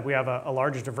 Like I said, we have a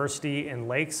large diversity in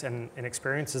lakes and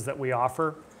experiences that we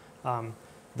offer.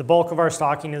 The bulk of our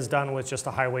stocking is done with just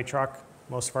a highway truck.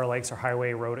 Most of our lakes are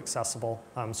highway road accessible,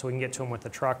 so we can get to them with the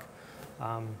truck.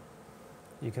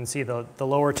 You can see the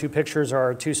lower two pictures are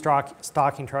our two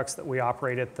stocking trucks that we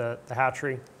operate at the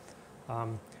hatchery.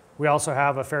 We also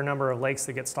have a fair number of lakes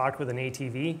that get stocked with an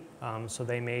ATV, so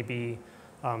they may be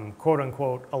quote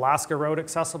unquote Alaska road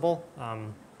accessible,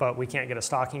 but we can't get a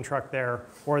stocking truck there,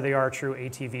 or they are true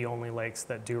ATV only lakes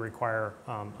that do require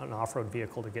an off-road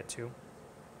vehicle to get to.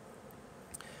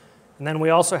 And then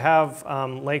we also have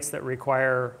lakes that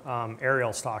require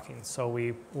aerial stocking. So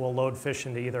we will load fish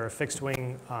into either a fixed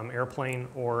wing airplane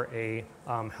or a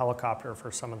helicopter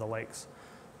for some of the lakes.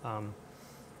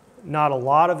 Not a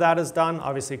lot of that is done,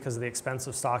 obviously because of the expense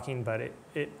of stocking, but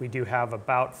we do have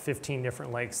about 15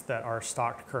 different lakes that are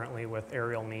stocked currently with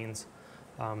aerial means.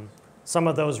 Some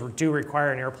of those do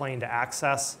require an airplane to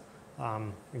access.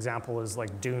 Example is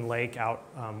like Dune Lake out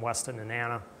west of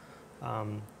Nenana,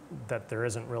 that there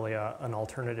isn't really an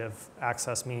alternative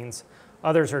access means.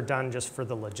 Others are done just for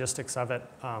the logistics of it.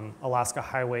 Alaska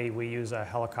Highway, we use a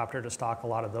helicopter to stock a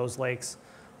lot of those lakes.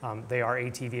 They are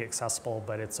ATV accessible,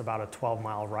 but it's about a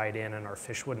 12-mile ride in, and our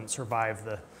fish wouldn't survive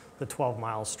the 12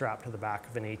 miles strapped to the back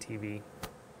of an ATV.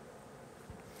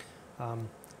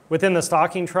 Within the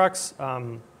stocking trucks,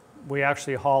 we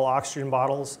actually haul oxygen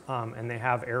bottles, and they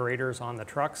have aerators on the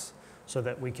trucks so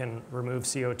that we can remove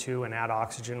CO2 and add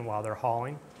oxygen while they're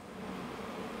hauling.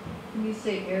 When you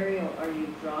say aerial, are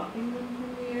you dropping them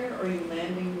from the air, or are you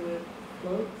landing with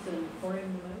floats and pouring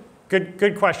them out?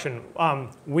 Good question.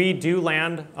 We do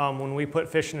land when we put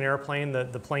fish in an airplane.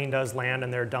 The plane does land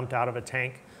and they're dumped out of a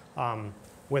tank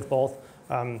with both.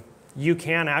 You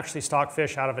can actually stock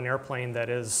fish out of an airplane that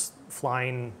is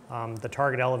flying. The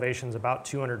target elevation is about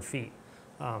 200 feet,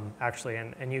 actually,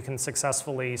 and you can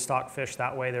successfully stock fish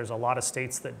that way. There's a lot of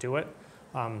states that do it.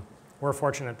 We're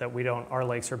fortunate that our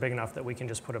lakes are big enough that we can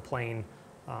just put a plane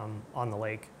on the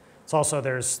lake. It's also,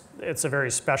 it's a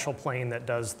very special plane that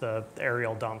does the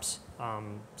aerial dumps,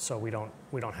 so we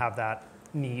don't have that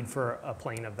need for a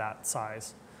plane of that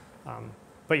size.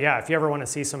 But yeah, if you ever want to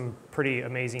see some pretty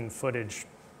amazing footage,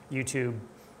 YouTube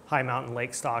high mountain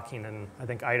lake stocking, and I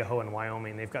think Idaho and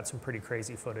Wyoming, they've got some pretty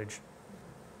crazy footage.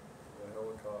 The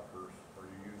helicopters, are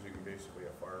you using basically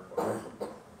a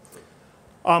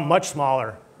firefighter? Much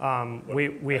smaller.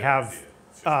 We have.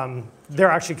 They're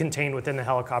actually contained within the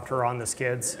helicopter on the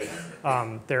skids.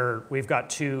 We've got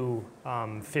two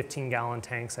 15-gallon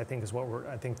tanks, I think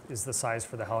is the size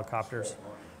for the helicopters.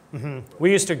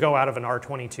 We used to go out of an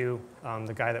R22,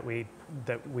 the guy that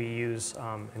we use,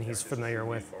 and he's familiar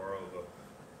with. Borrow the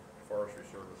Forestry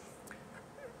Service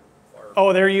fire.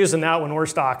 Oh, they're using that when we're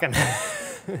stocking.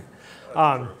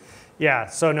 Yeah,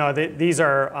 so no, these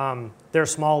are, they're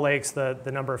small lakes. The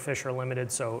number of fish are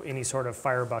limited, so any sort of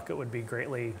fire bucket would be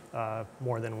greatly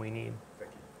more than we need.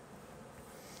 Thank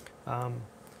you.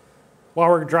 While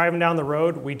we're driving down the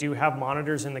road, we do have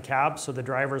monitors in the cab, so the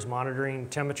driver's monitoring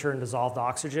temperature and dissolved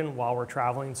oxygen while we're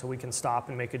traveling, so we can stop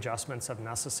and make adjustments if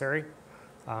necessary.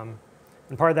 And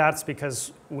part of that's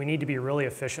because we need to be really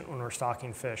efficient when we're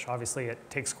stocking fish. Obviously, it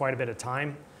takes quite a bit of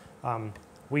time.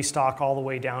 We stock all the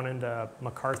way down into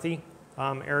McCarthy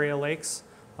area lakes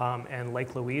and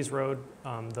Lake Louise Road.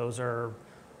 Those are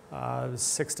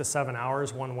 6 to 7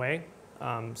 hours one way.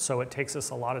 So it takes us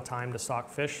a lot of time to stock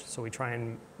fish, so we try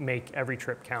and make every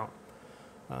trip count.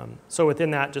 So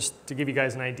within that, just to give you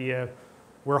guys an idea,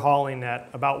 we're hauling at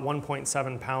about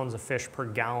 1.7 pounds of fish per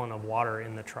gallon of water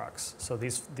in the trucks. So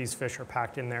these fish are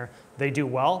packed in there. They do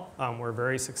well. We're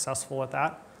very successful at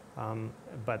that,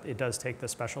 but it does take the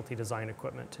specialty design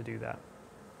equipment to do that.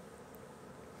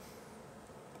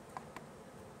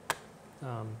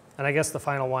 And I guess the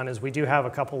final one is we do have a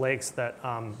couple lakes that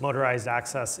motorized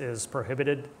access is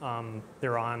prohibited.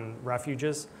 They're on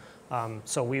refuges.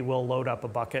 So we will load up a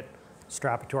bucket,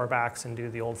 strap it to our backs, and do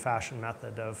the old-fashioned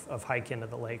method of hike into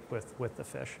the lake with the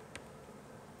fish.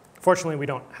 Fortunately, we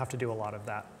don't have to do a lot of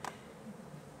that.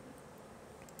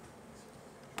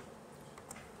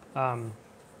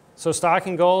 So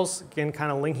stocking goals, again,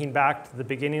 kind of linking back to the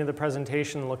beginning of the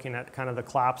presentation, looking at kind of the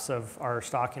collapse of our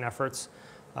stocking efforts.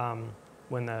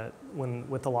 With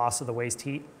the loss of the waste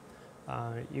heat.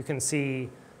 You can see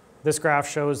this graph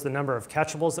shows the number of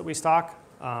catchables that we stock.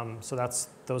 So that's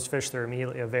those fish that are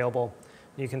immediately available.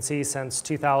 You can see since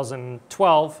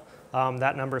 2012,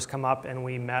 that number's come up and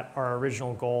we met our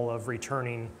original goal of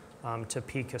returning to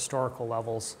peak historical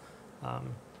levels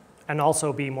and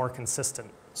also be more consistent.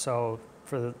 So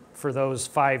for those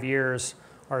 5 years,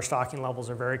 our stocking levels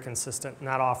are very consistent, and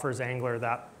that offers angler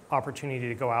that opportunity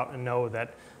to go out and know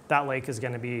that that lake is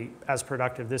going to be as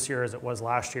productive this year as it was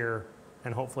last year,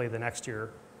 and hopefully the next year.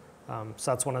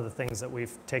 So that's one of the things that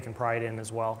we've taken pride in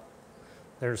as well.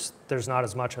 There's not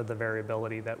as much of the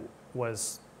variability that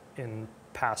was in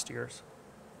past years.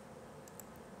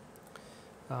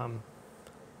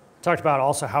 Talked about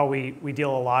also how we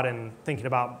deal a lot in thinking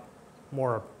about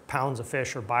more pounds of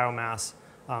fish or biomass.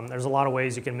 There's a lot of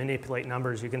ways you can manipulate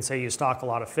numbers. You can say you stock a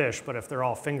lot of fish, but if they're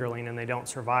all fingerling and they don't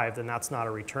survive, then that's not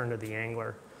a return to the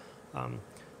angler.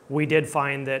 We did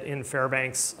find that in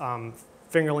Fairbanks,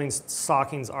 fingerling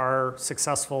stockings are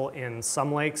successful in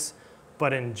some lakes,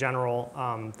 but in general,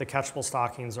 the catchable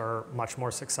stockings are much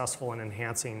more successful in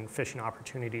enhancing fishing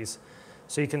opportunities.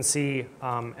 So you can see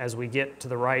as we get to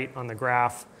the right on the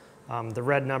graph, the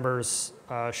red numbers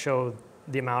show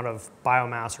the amount of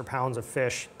biomass or pounds of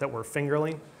fish that we're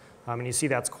fingerling. And you see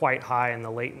that's quite high in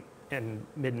the late and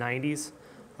mid 90s.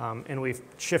 And we've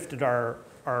shifted our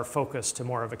focus to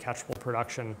more of a catchable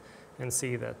production and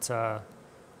see that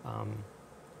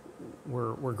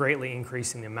we're greatly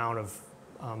increasing the amount of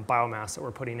biomass that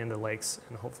we're putting into lakes,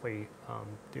 and hopefully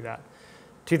do that.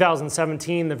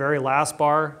 2017, the very last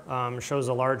bar, shows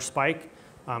a large spike.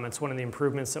 It's one of the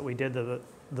improvements that we did to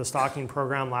the stocking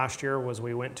program last year was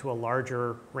we went to a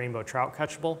larger rainbow trout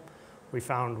catchable. We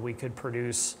found we could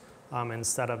produce,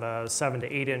 instead of a 7 to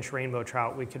 8 inch rainbow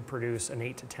trout, we could produce an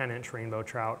 8 to 10 inch rainbow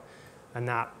trout. And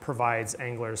that provides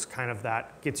anglers kind of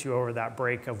that, gets you over that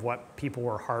break of what people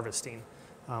were harvesting.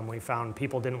 We found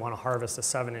people didn't want to harvest a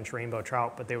 7 inch rainbow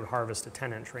trout, but they would harvest a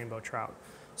 10 inch rainbow trout.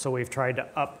 So we've tried to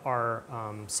up our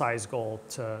size goal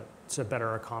to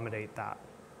better accommodate that.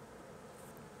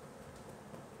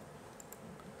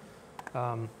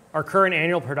 Our current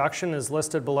annual production is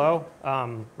listed below.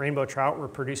 Rainbow trout, we're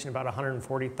producing about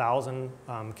 140,000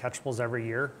 catchables every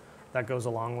year. That goes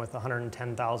along with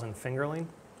 110,000 fingerling.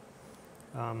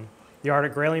 The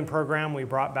Arctic grayling program we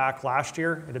brought back last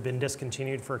year. It had been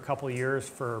discontinued for a couple of years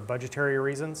for budgetary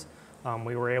reasons.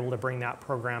 We were able to bring that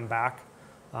program back.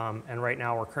 And right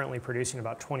now we're currently producing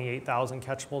about 28,000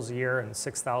 catchables a year and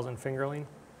 6,000 fingerling.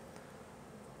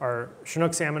 Our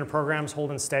Chinook salmon program's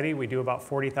holding steady. We do about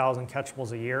 40,000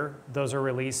 catchables a year. Those are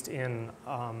released in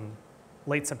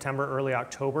late September, early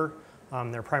October.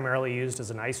 They're primarily used as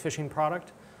an ice fishing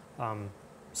product.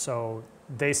 So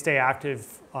they stay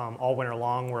active all winter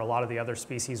long, where a lot of the other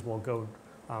species will go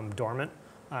dormant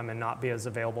and not be as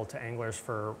available to anglers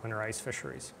for winter ice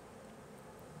fisheries.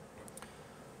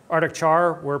 Arctic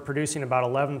char, we're producing about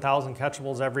 11,000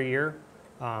 catchables every year.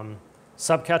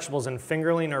 Subcatchables and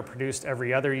fingerling are produced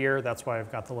every other year. That's why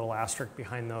I've got the little asterisk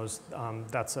behind those.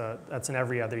 That's an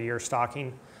every other year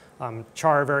stocking.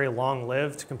 Char are very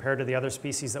long-lived compared to the other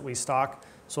species that we stock.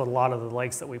 So a lot of the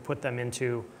lakes that we put them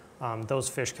into, those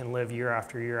fish can live year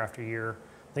after year after year.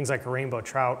 Things like a rainbow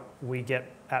trout, we get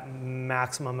at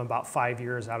maximum about 5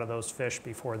 years out of those fish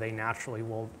before they naturally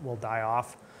will die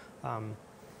off.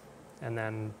 And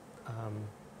then,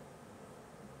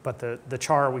 but the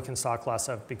char we can stock less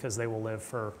of because they will live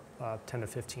for 10 to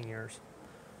 15 years.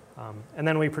 And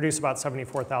then we produce about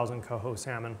 74,000 coho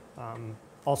salmon.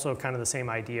 Also kind of the same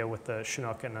idea with the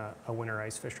Chinook and a winter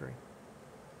ice fishery.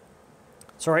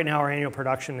 So right now our annual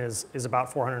production is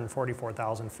about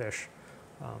 444,000 fish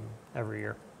every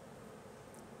year.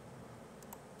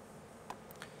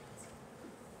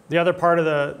 The other part of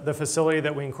the facility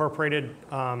that we incorporated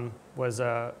was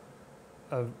a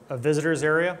visitors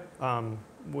area.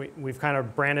 We've kind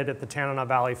of branded it the Tanana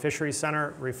Valley Fisheries Center.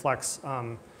 It reflects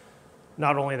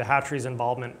not only the hatchery's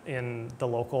involvement in the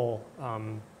local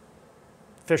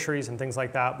fisheries and things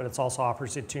like that, but it's also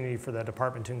opportunity for the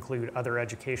department to include other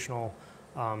educational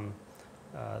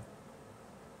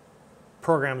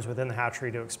programs within the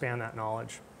hatchery to expand that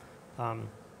knowledge.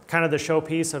 Kind of the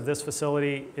showpiece of this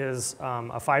facility is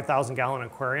a 5,000-gallon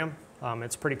aquarium.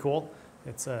 It's pretty cool.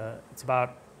 It's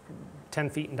about 10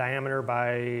 feet in diameter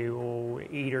by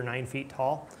 8 or 9 feet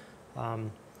tall.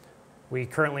 We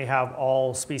currently have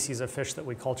all species of fish that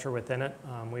we culture within it.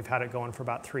 We've had it going for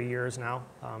about 3 years now.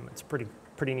 It's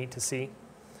pretty neat to see.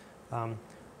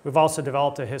 We've also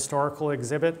developed a historical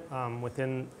exhibit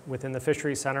within the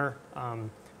fishery center.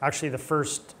 Actually, the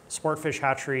first sport fish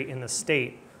hatchery in the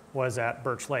state was at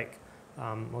Birch Lake.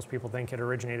 Most people think it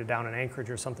originated down in Anchorage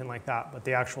or something like that, but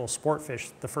the actual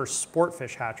the first sport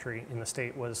fish hatchery in the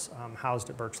state was housed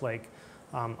at Birch Lake,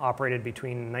 operated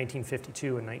between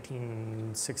 1952 and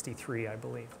 1963, I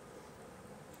believe.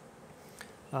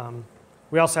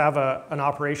 We also have an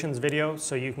operations video,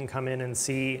 so you can come in and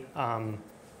see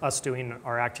us doing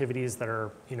our activities that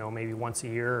are, maybe once a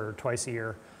year or twice a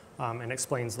year, and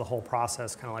explains the whole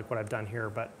process, kind of like what I've done here,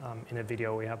 but in a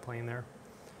video we have playing there.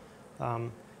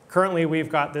 Currently, we've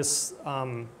got this,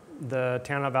 the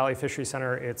Tanana Valley Fishery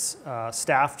Center, it's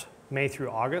staffed May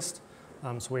through August.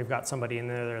 So we've got somebody in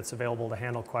there that's available to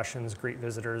handle questions, greet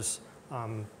visitors,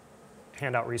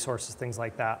 hand out resources, things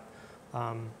like that.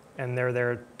 And they're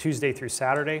there Tuesday through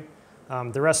Saturday.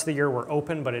 The rest of the year we're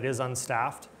open, but it is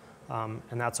unstaffed. And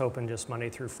that's open just Monday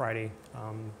through Friday.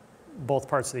 Both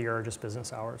parts of the year are just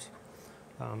business hours.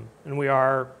 And we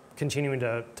are continuing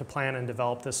to plan and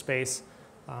develop this space.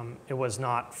 It was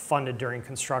not funded during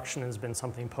construction. It has been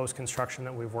something post-construction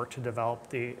that we've worked to develop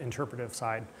the interpretive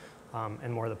side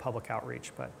and more of the public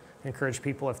outreach. But encourage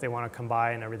people if they want to come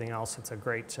by and everything else. It's a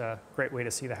great way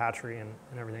to see the hatchery and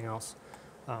everything else.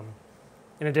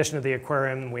 In addition to the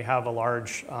aquarium, we have a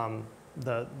large,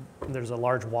 there's a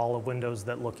large wall of windows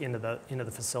that look into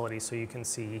the facility, so you can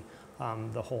see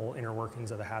the whole inner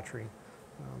workings of the hatchery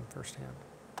firsthand.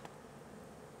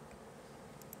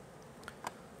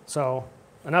 So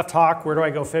enough talk. Where do I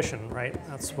go fishing, right?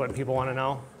 That's what people want to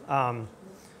know.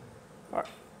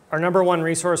 Our number one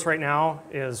resource right now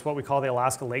is what we call the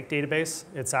Alaska Lake Database.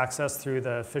 It's accessed through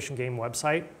the Fish and Game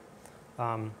website.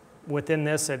 Within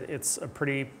this, it's a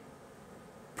pretty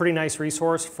nice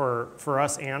resource for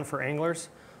us and for anglers.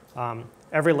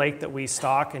 Every lake that we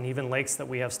stock, and even lakes that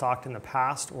we have stocked in the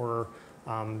past or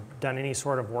done any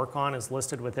sort of work on, is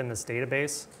listed within this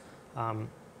database.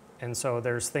 And so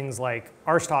there's things like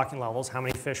our stocking levels, how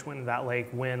many fish went into that lake,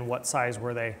 when, what size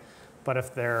were they. But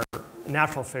if they're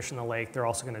natural fish in the lake, they're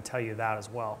also going to tell you that as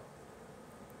well.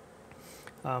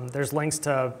 There's links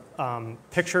to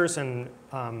pictures and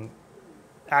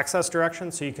access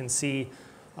directions, so you can see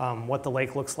what the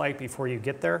lake looks like before you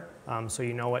get there, so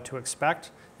you know what to expect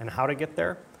and how to get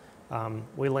there.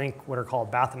 We link what are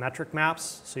called bathymetric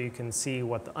maps, so you can see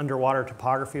what the underwater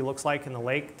topography looks like in the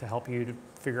lake to help you to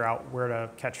figure out where to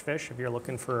catch fish. If you're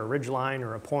looking for a ridge line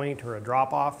or a point or a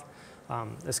drop-off,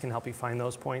 this can help you find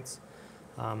those points.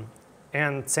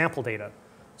 And sample data.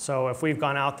 So if we've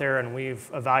gone out there and we've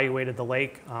evaluated the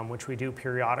lake, which we do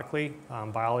periodically,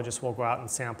 biologists will go out and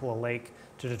sample a lake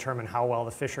to determine how well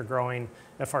the fish are growing,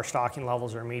 if our stocking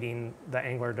levels are meeting the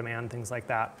angler demand, things like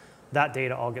that. That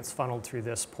data all gets funneled through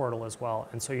this portal as well.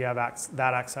 And so you have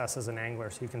that access as an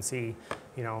angler, so you can see,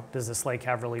 does this lake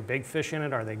have really big fish in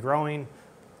it? Are they growing?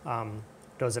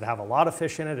 Does it have a lot of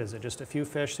fish in it? Is it just a few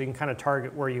fish? So you can kind of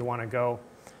target where you want to go.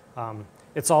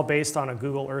 It's all based on a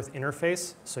Google Earth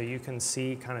interface, so you can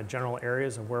see kind of general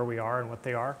areas of where we are and what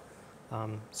they are.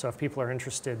 So if people are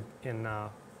interested in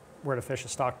where to fish the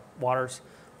stocked waters,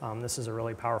 this is a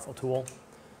really powerful tool.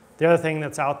 The other thing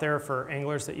that's out there for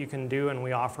anglers that you can do and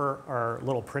we offer are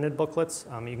little printed booklets.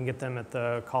 You can get them at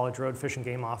the College Road Fish and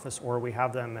Game office, or we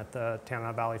have them at the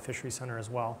Tanana Valley Fishery Center as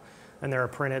well. And they're a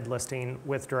printed listing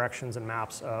with directions and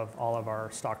maps of all of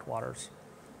our stocked waters.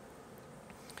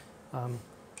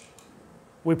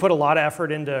 We put a lot of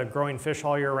effort into growing fish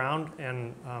all year round,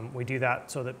 and we do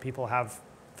that so that people have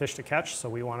fish to catch, so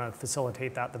we want to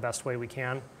facilitate that the best way we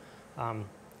can.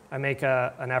 I make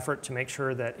an effort to make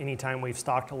sure that anytime we've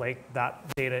stocked a lake, that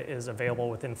data is available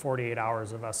within 48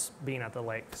 hours of us being at the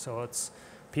lake. So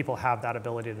people have that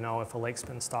ability to know if a lake's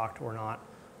been stocked or not,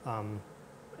 and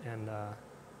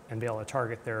be able to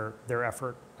target their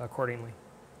effort accordingly.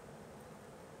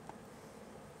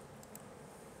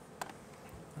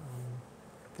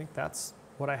 I think that's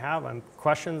what I have.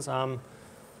 Questions? On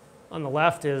the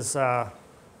left is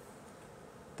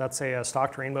that's a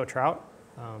stocked rainbow trout.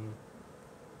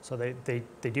 So they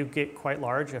do get quite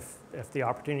large if the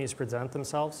opportunities present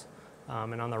themselves.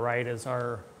 And on the right is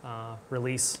our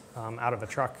release out of a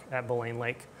truck at Boulain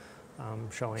Lake,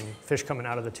 showing fish coming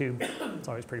out of the tube. It's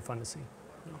always pretty fun to see.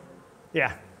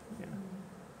 Yeah.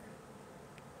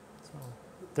 So,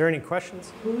 are there any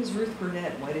questions? Who is Ruth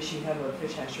Burnett? Why does she have a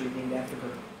fish hatchery named after her?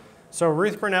 So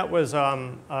Ruth Burnett was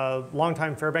a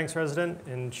longtime Fairbanks resident,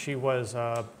 and she was,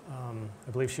 I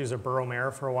believe she was a borough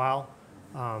mayor for a while.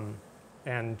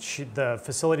 And the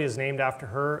facility is named after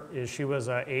her. She was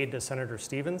an aide to Senator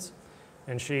Stevens,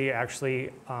 and she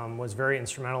actually was very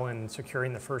instrumental in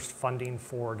securing the first funding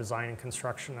for design and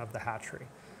construction of the hatchery.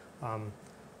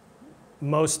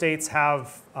 Most states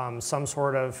have some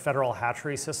sort of federal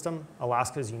hatchery system.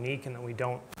 Alaska is unique in that we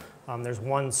don't. There's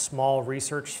one small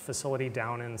research facility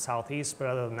down in the southeast, but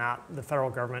other than that, the federal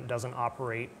government doesn't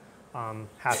operate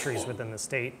hatcheries within the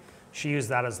state. She used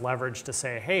that as leverage to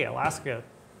say, hey, Alaska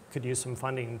could use some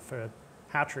funding for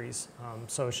hatcheries.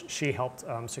 So she helped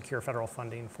secure federal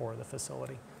funding for the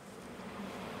facility.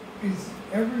 Is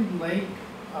every lake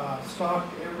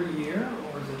stocked every year,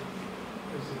 or is it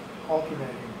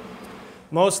alternating?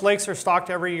 Most lakes are stocked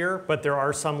every year, but there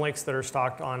are some lakes that are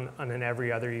stocked on an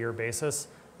every other year basis.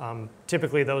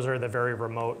 Typically, those are the very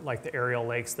remote, like the aerial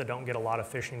lakes that don't get a lot of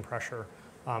fishing pressure.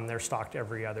 They're stocked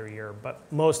every other year, but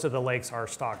most of the lakes are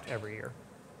stocked every year.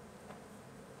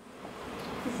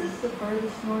 Is this the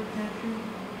farthest north hatchery?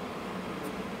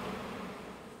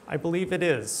 I believe it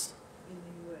is.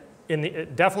 In the U.S.?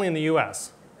 Definitely in the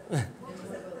U.S.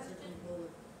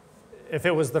 If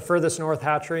it was the furthest north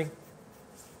hatchery,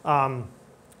 I'm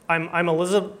a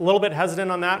little bit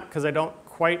hesitant on that because I don't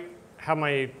quite have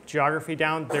my geography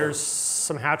down. There's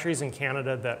some hatcheries in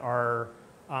Canada that are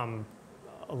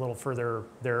a little further.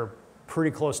 They're pretty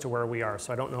close to where we are,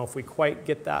 so I don't know if we quite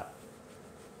get that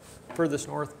furthest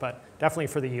north, but definitely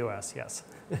for the U.S., yes.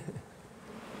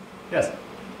 Yes?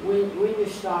 When you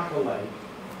stock a lake,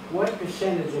 what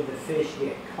percentage of the fish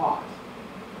get caught?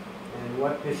 And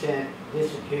what percent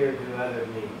disappear to other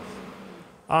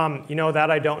means? You know,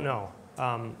 that I don't know. I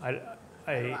don't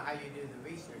know how you do the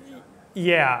research on that.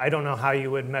 Yeah, I don't know how you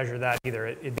would measure that either.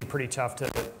 It'd be pretty tough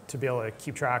to be able to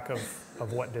keep track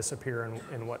of what disappear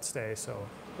and what stay. So.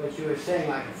 But you were saying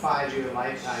like a 5-year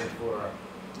lifetime for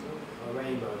a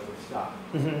rainbow of stock.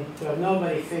 Mm-hmm. So if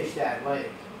nobody fished that lake,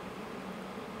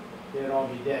 they'd all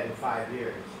be dead in 5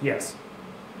 years. Yes.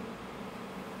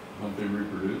 Don't they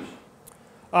reproduce?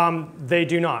 They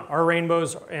do not. Our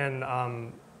rainbows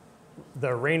and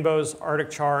the rainbows, Arctic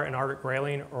char, and Arctic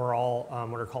grayling are all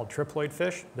what are called triploid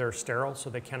fish. They're sterile, so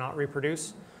they cannot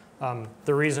reproduce.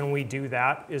 The reason we do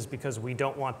that is because we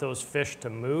don't want those fish to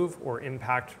move or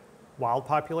impact wild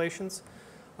populations.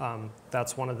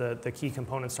 That's one of the key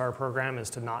components to our program, is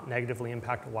to not negatively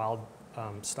impact a wild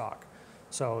stock.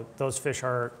 So those fish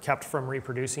are kept from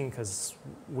reproducing because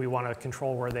we want to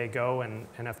control where they go, and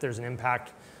if there's an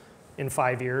impact in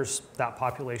 5 years, that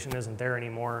population isn't there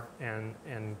anymore and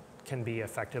can be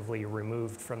effectively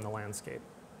removed from the landscape.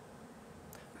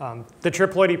 The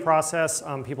triploidy process,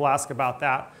 people ask about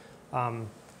that.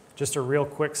 Just a real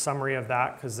quick summary of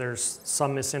that, because there's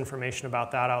some misinformation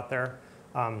about that out there.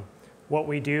 What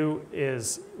we do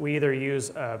is we either use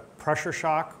a pressure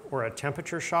shock or a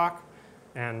temperature shock.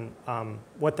 And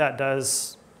what that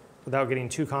does, without getting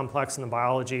too complex in the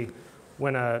biology,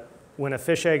 when a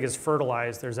fish egg is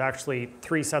fertilized, there's actually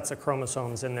 3 sets of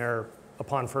chromosomes in there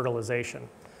upon fertilization.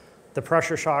 The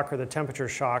pressure shock or the temperature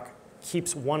shock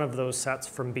keeps one of those sets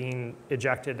from being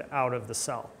ejected out of the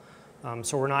cell.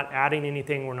 So we're not adding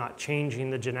anything, we're not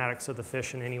changing the genetics of the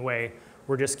fish in any way.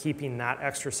 We're just keeping that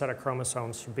extra set of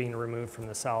chromosomes from being removed from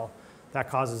the cell. That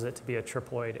causes it to be a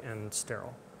triploid and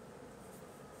sterile.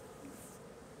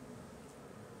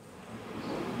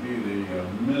 What would be the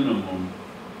minimum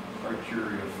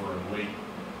criteria for a lake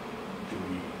to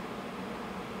be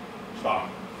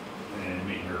stocked and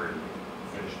meet your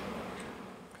fish?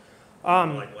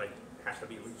 Like has to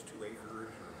be at least 2 acres? Or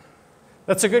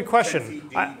That's a good 10 question. feet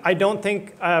deep? I don't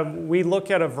think we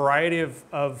look at a variety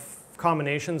of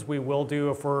combinations. We will do,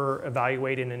 if we're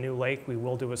evaluating a new lake, we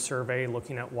will do a survey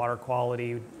looking at water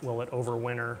quality, will it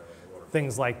overwinter,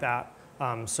 things like that.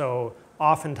 So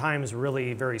oftentimes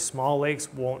really very small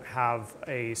lakes won't have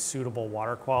a suitable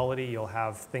water quality. You'll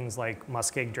have things like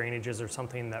muskeg drainages or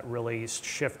something that really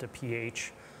shift a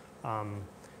pH.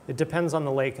 It depends on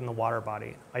the lake and the water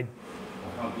body.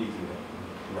 How deep is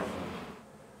that,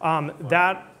 roughly?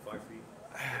 That 5 feet?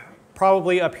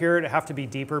 probably up here it'd have to be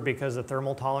deeper because of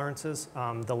thermal tolerances.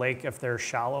 The lake, if they're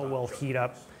shallow, will heat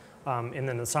up, and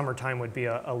then the summertime would be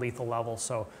a lethal level.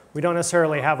 So we don't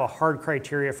necessarily have a hard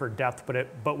criteria for depth,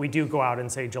 but we do go out in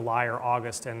say July or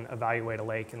August and evaluate a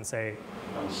lake and say.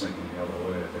 I was thinking the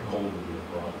other way, that the cold would be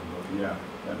a problem, but yeah,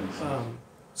 that makes sense.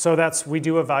 So we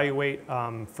do evaluate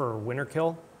for winter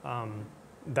kill.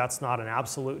 That's not an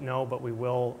absolute no, but we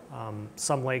will.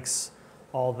 Some lakes,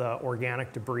 all the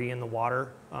organic debris in the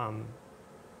water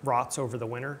rots over the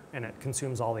winter and it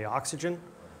consumes all the oxygen.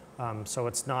 So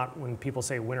it's not, when people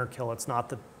say winter kill, it's not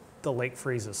that the lake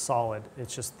freezes solid,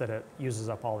 it's just that it uses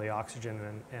up all the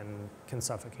oxygen and can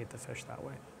suffocate the fish that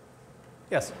way.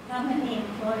 Yes? How many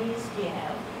employees do you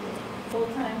have,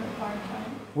 full-time or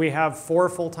part-time? We have 4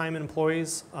 full-time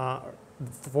employees,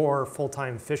 4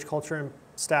 full-time fish culture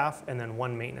staff, and then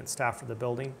 1 maintenance staff for the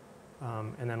building.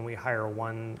 And then we hire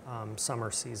 1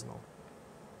 summer seasonal.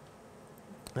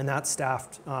 And that's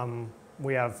staffed,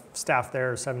 we have staff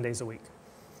there 7 days a week.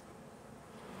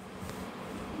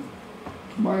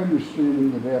 It's my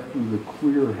understanding that after the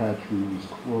Clear hatchery was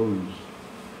closed,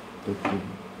 that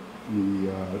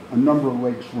a number of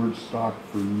lakes weren't stocked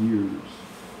for years.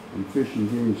 And Fish and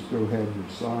Game still had their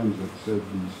signs that said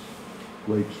these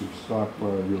lakes are stocked by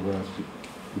the Alaska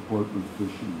Department of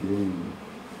Fish and Game,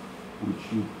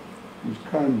 which is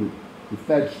kind of, if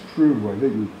that's true, I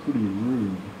think it was pretty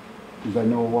rude, because I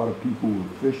know a lot of people were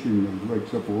fishing those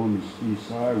lakes up along the East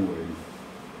Highway,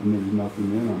 and there's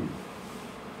nothing in them.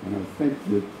 And I think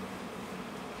that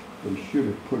they should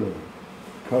have put a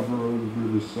cover over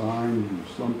the signs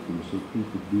or something so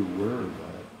people would be aware of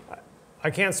that.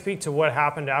 I can't speak to what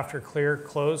happened after Clear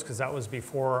closed because that was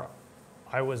before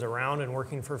I was around and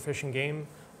working for Fish and Game.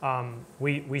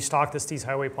 We stock the Stees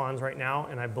Highway ponds right now,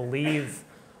 and I believe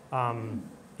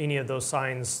any of those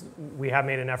signs, we have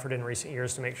made an effort in recent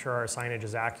years to make sure our signage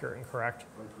is accurate and correct.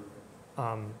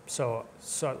 So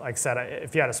like I said,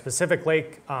 if you had a specific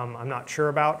lake, I'm not sure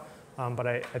about, but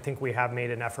I think we have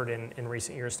made an effort in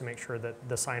recent years to make sure that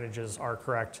the signages are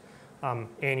correct.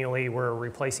 Annually, we're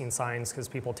replacing signs because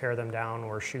people tear them down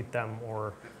or shoot them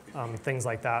or things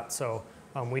like that. So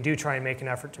we do try and make an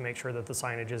effort to make sure that the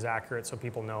signage is accurate so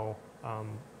people know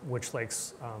which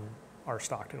lakes are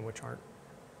stocked and which aren't.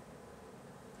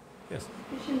 Yes?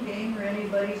 Fish and Game or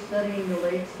anybody studying the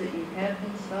lakes that you have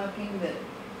been stocking that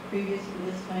previous to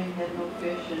this time had no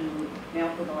fish and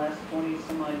now for the last 20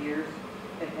 some odd years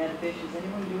have had fish? Is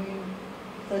anyone doing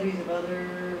studies of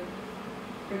other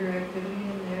critter activity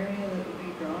in the area that would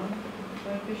be drawn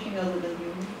by fishing other than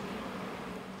humans?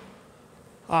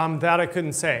 That I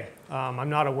couldn't say. I'm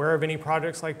not aware of any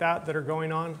projects like that are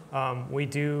going on. We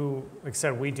do, like I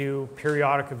said, we do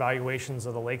periodic evaluations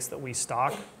of the lakes that we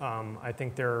stock. I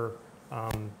think they're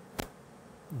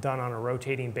done on a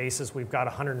rotating basis. We've got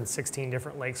 116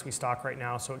 different lakes we stock right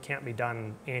now, so it can't be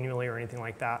done annually or anything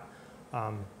like that.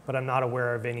 But I'm not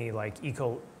aware of any like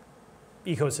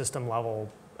ecosystem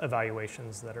level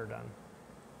evaluations that are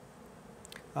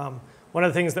done. One of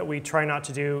the things that we try not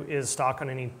to do is stock on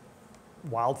any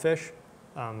wild fish.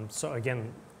 So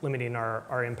again, limiting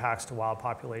our impacts to wild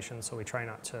populations, so we try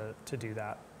not to do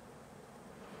that.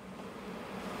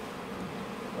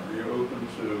 Are you open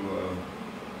to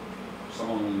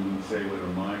someone, say, with a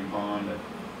mine pond that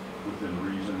within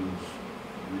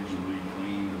reasonably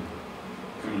clean,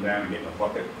 coming down and getting a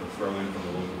bucket to throw in for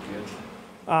the local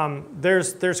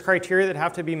kids? There's criteria that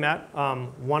have to be met.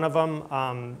 One of them,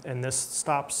 and this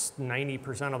stops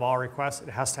 90% of all requests, it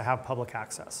has to have public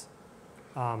access.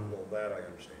 Well, that I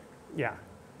understand. Yeah.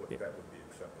 But that would be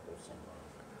acceptable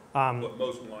sometimes. But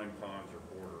most line ponds are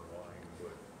borderline,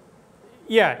 but.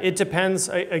 Yeah, it depends.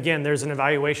 Again, there's an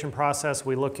evaluation process.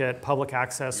 We look at public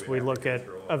access. We look at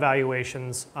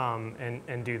evaluations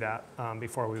and do that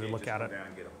before we would look at it. Down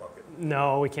and get a bucket.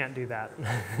 No, we can't do that.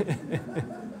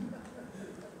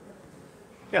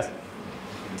 Yes?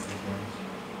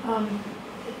 Down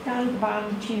at the bottom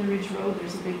of Chena Ridge Road,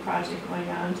 there's a big project going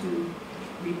on to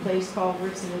replace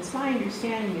culverts, and it's my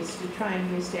understanding is to try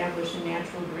and reestablish a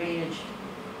natural drainage.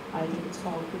 I think it's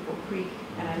called Cripple Creek,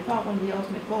 and I thought one of the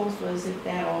ultimate goals was if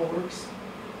that all works,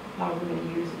 however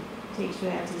many years it takes for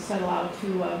that to settle out,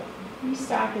 to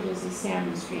restock it as a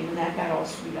salmon stream, and that got all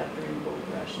screwed up during the gold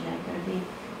rush and that kind of thing.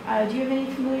 Do you have any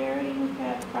familiarity with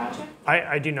that project?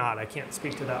 I do not. I can't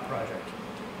speak to that project.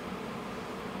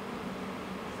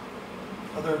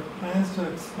 Are there plans to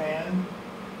expand,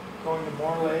 going to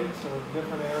more lakes or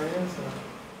different areas?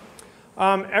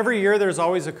 Every year there's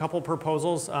always a couple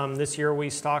proposals. This year we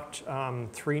stocked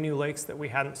 3 new lakes that we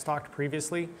hadn't stocked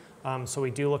previously. So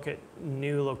we do look at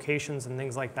new locations and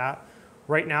things like that.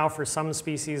 Right now for some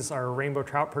species our rainbow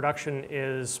trout production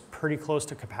is pretty close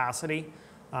to capacity.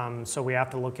 So we have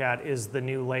to look at, is the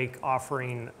new lake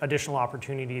offering additional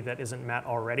opportunity that isn't met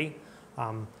already?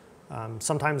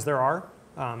 Sometimes there are,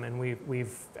 and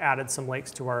we've added some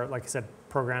lakes to our, like I said,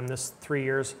 program this 3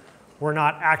 years. We're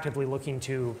not actively looking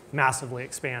to massively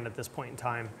expand at this point in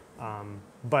time.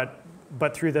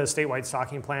 But through the statewide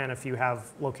stocking plan, if you have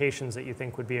locations that you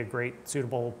think would be a great,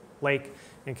 suitable lake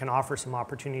and can offer some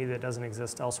opportunity that doesn't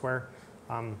exist elsewhere,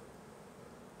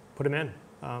 put them in.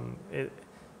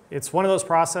 It's one of those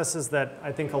processes that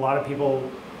I think a lot of people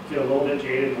get a little bit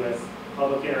jaded with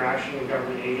public interaction with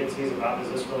government agencies about, does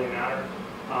this really matter?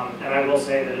 And I will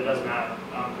say that it does matter.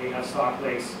 We have stock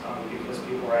lakes because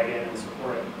people write in and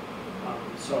support it.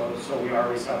 So we are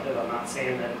receptive. I'm not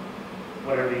saying that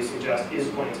whatever you suggest is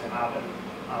going to happen,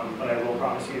 but I will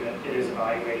promise you that it is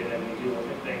evaluated and we do look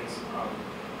at things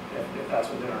if that's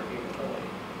within our capability.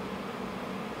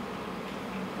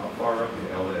 How far up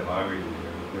the LA highway do you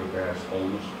go past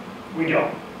Holmes? We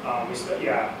don't.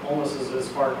 Holmes is as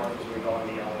far north as we go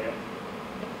in the Elliott.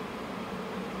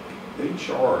 They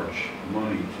charge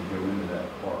money to go into that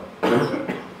park. Is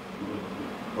that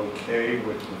okay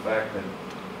with the fact that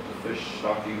the fish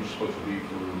stocking is supposed to be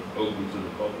open to the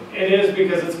public? It is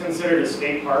because it's considered a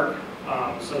state park,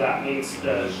 so that meets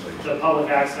the public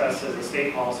access as a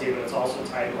state policy, but it's also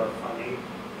tied to our funding.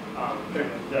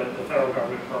 The federal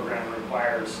government program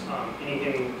requires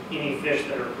any fish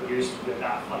that are produced with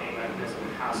that funding mechanism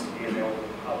has to be available to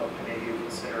the public, and they do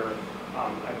consider,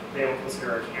 they don't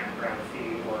consider a campground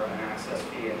fee or an access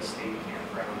fee at a state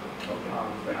campground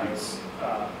as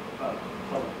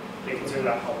public. They consider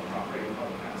that public property and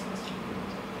public access.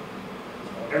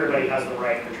 So everybody has the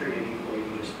right, they're treated equally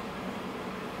in use.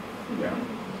 Yeah.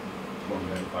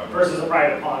 Versus a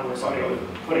private pond where somebody would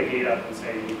put a gate up and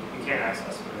say you can't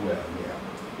access it. Yeah.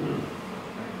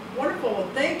 Wonderful. Well,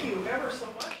 thank you ever so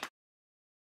much.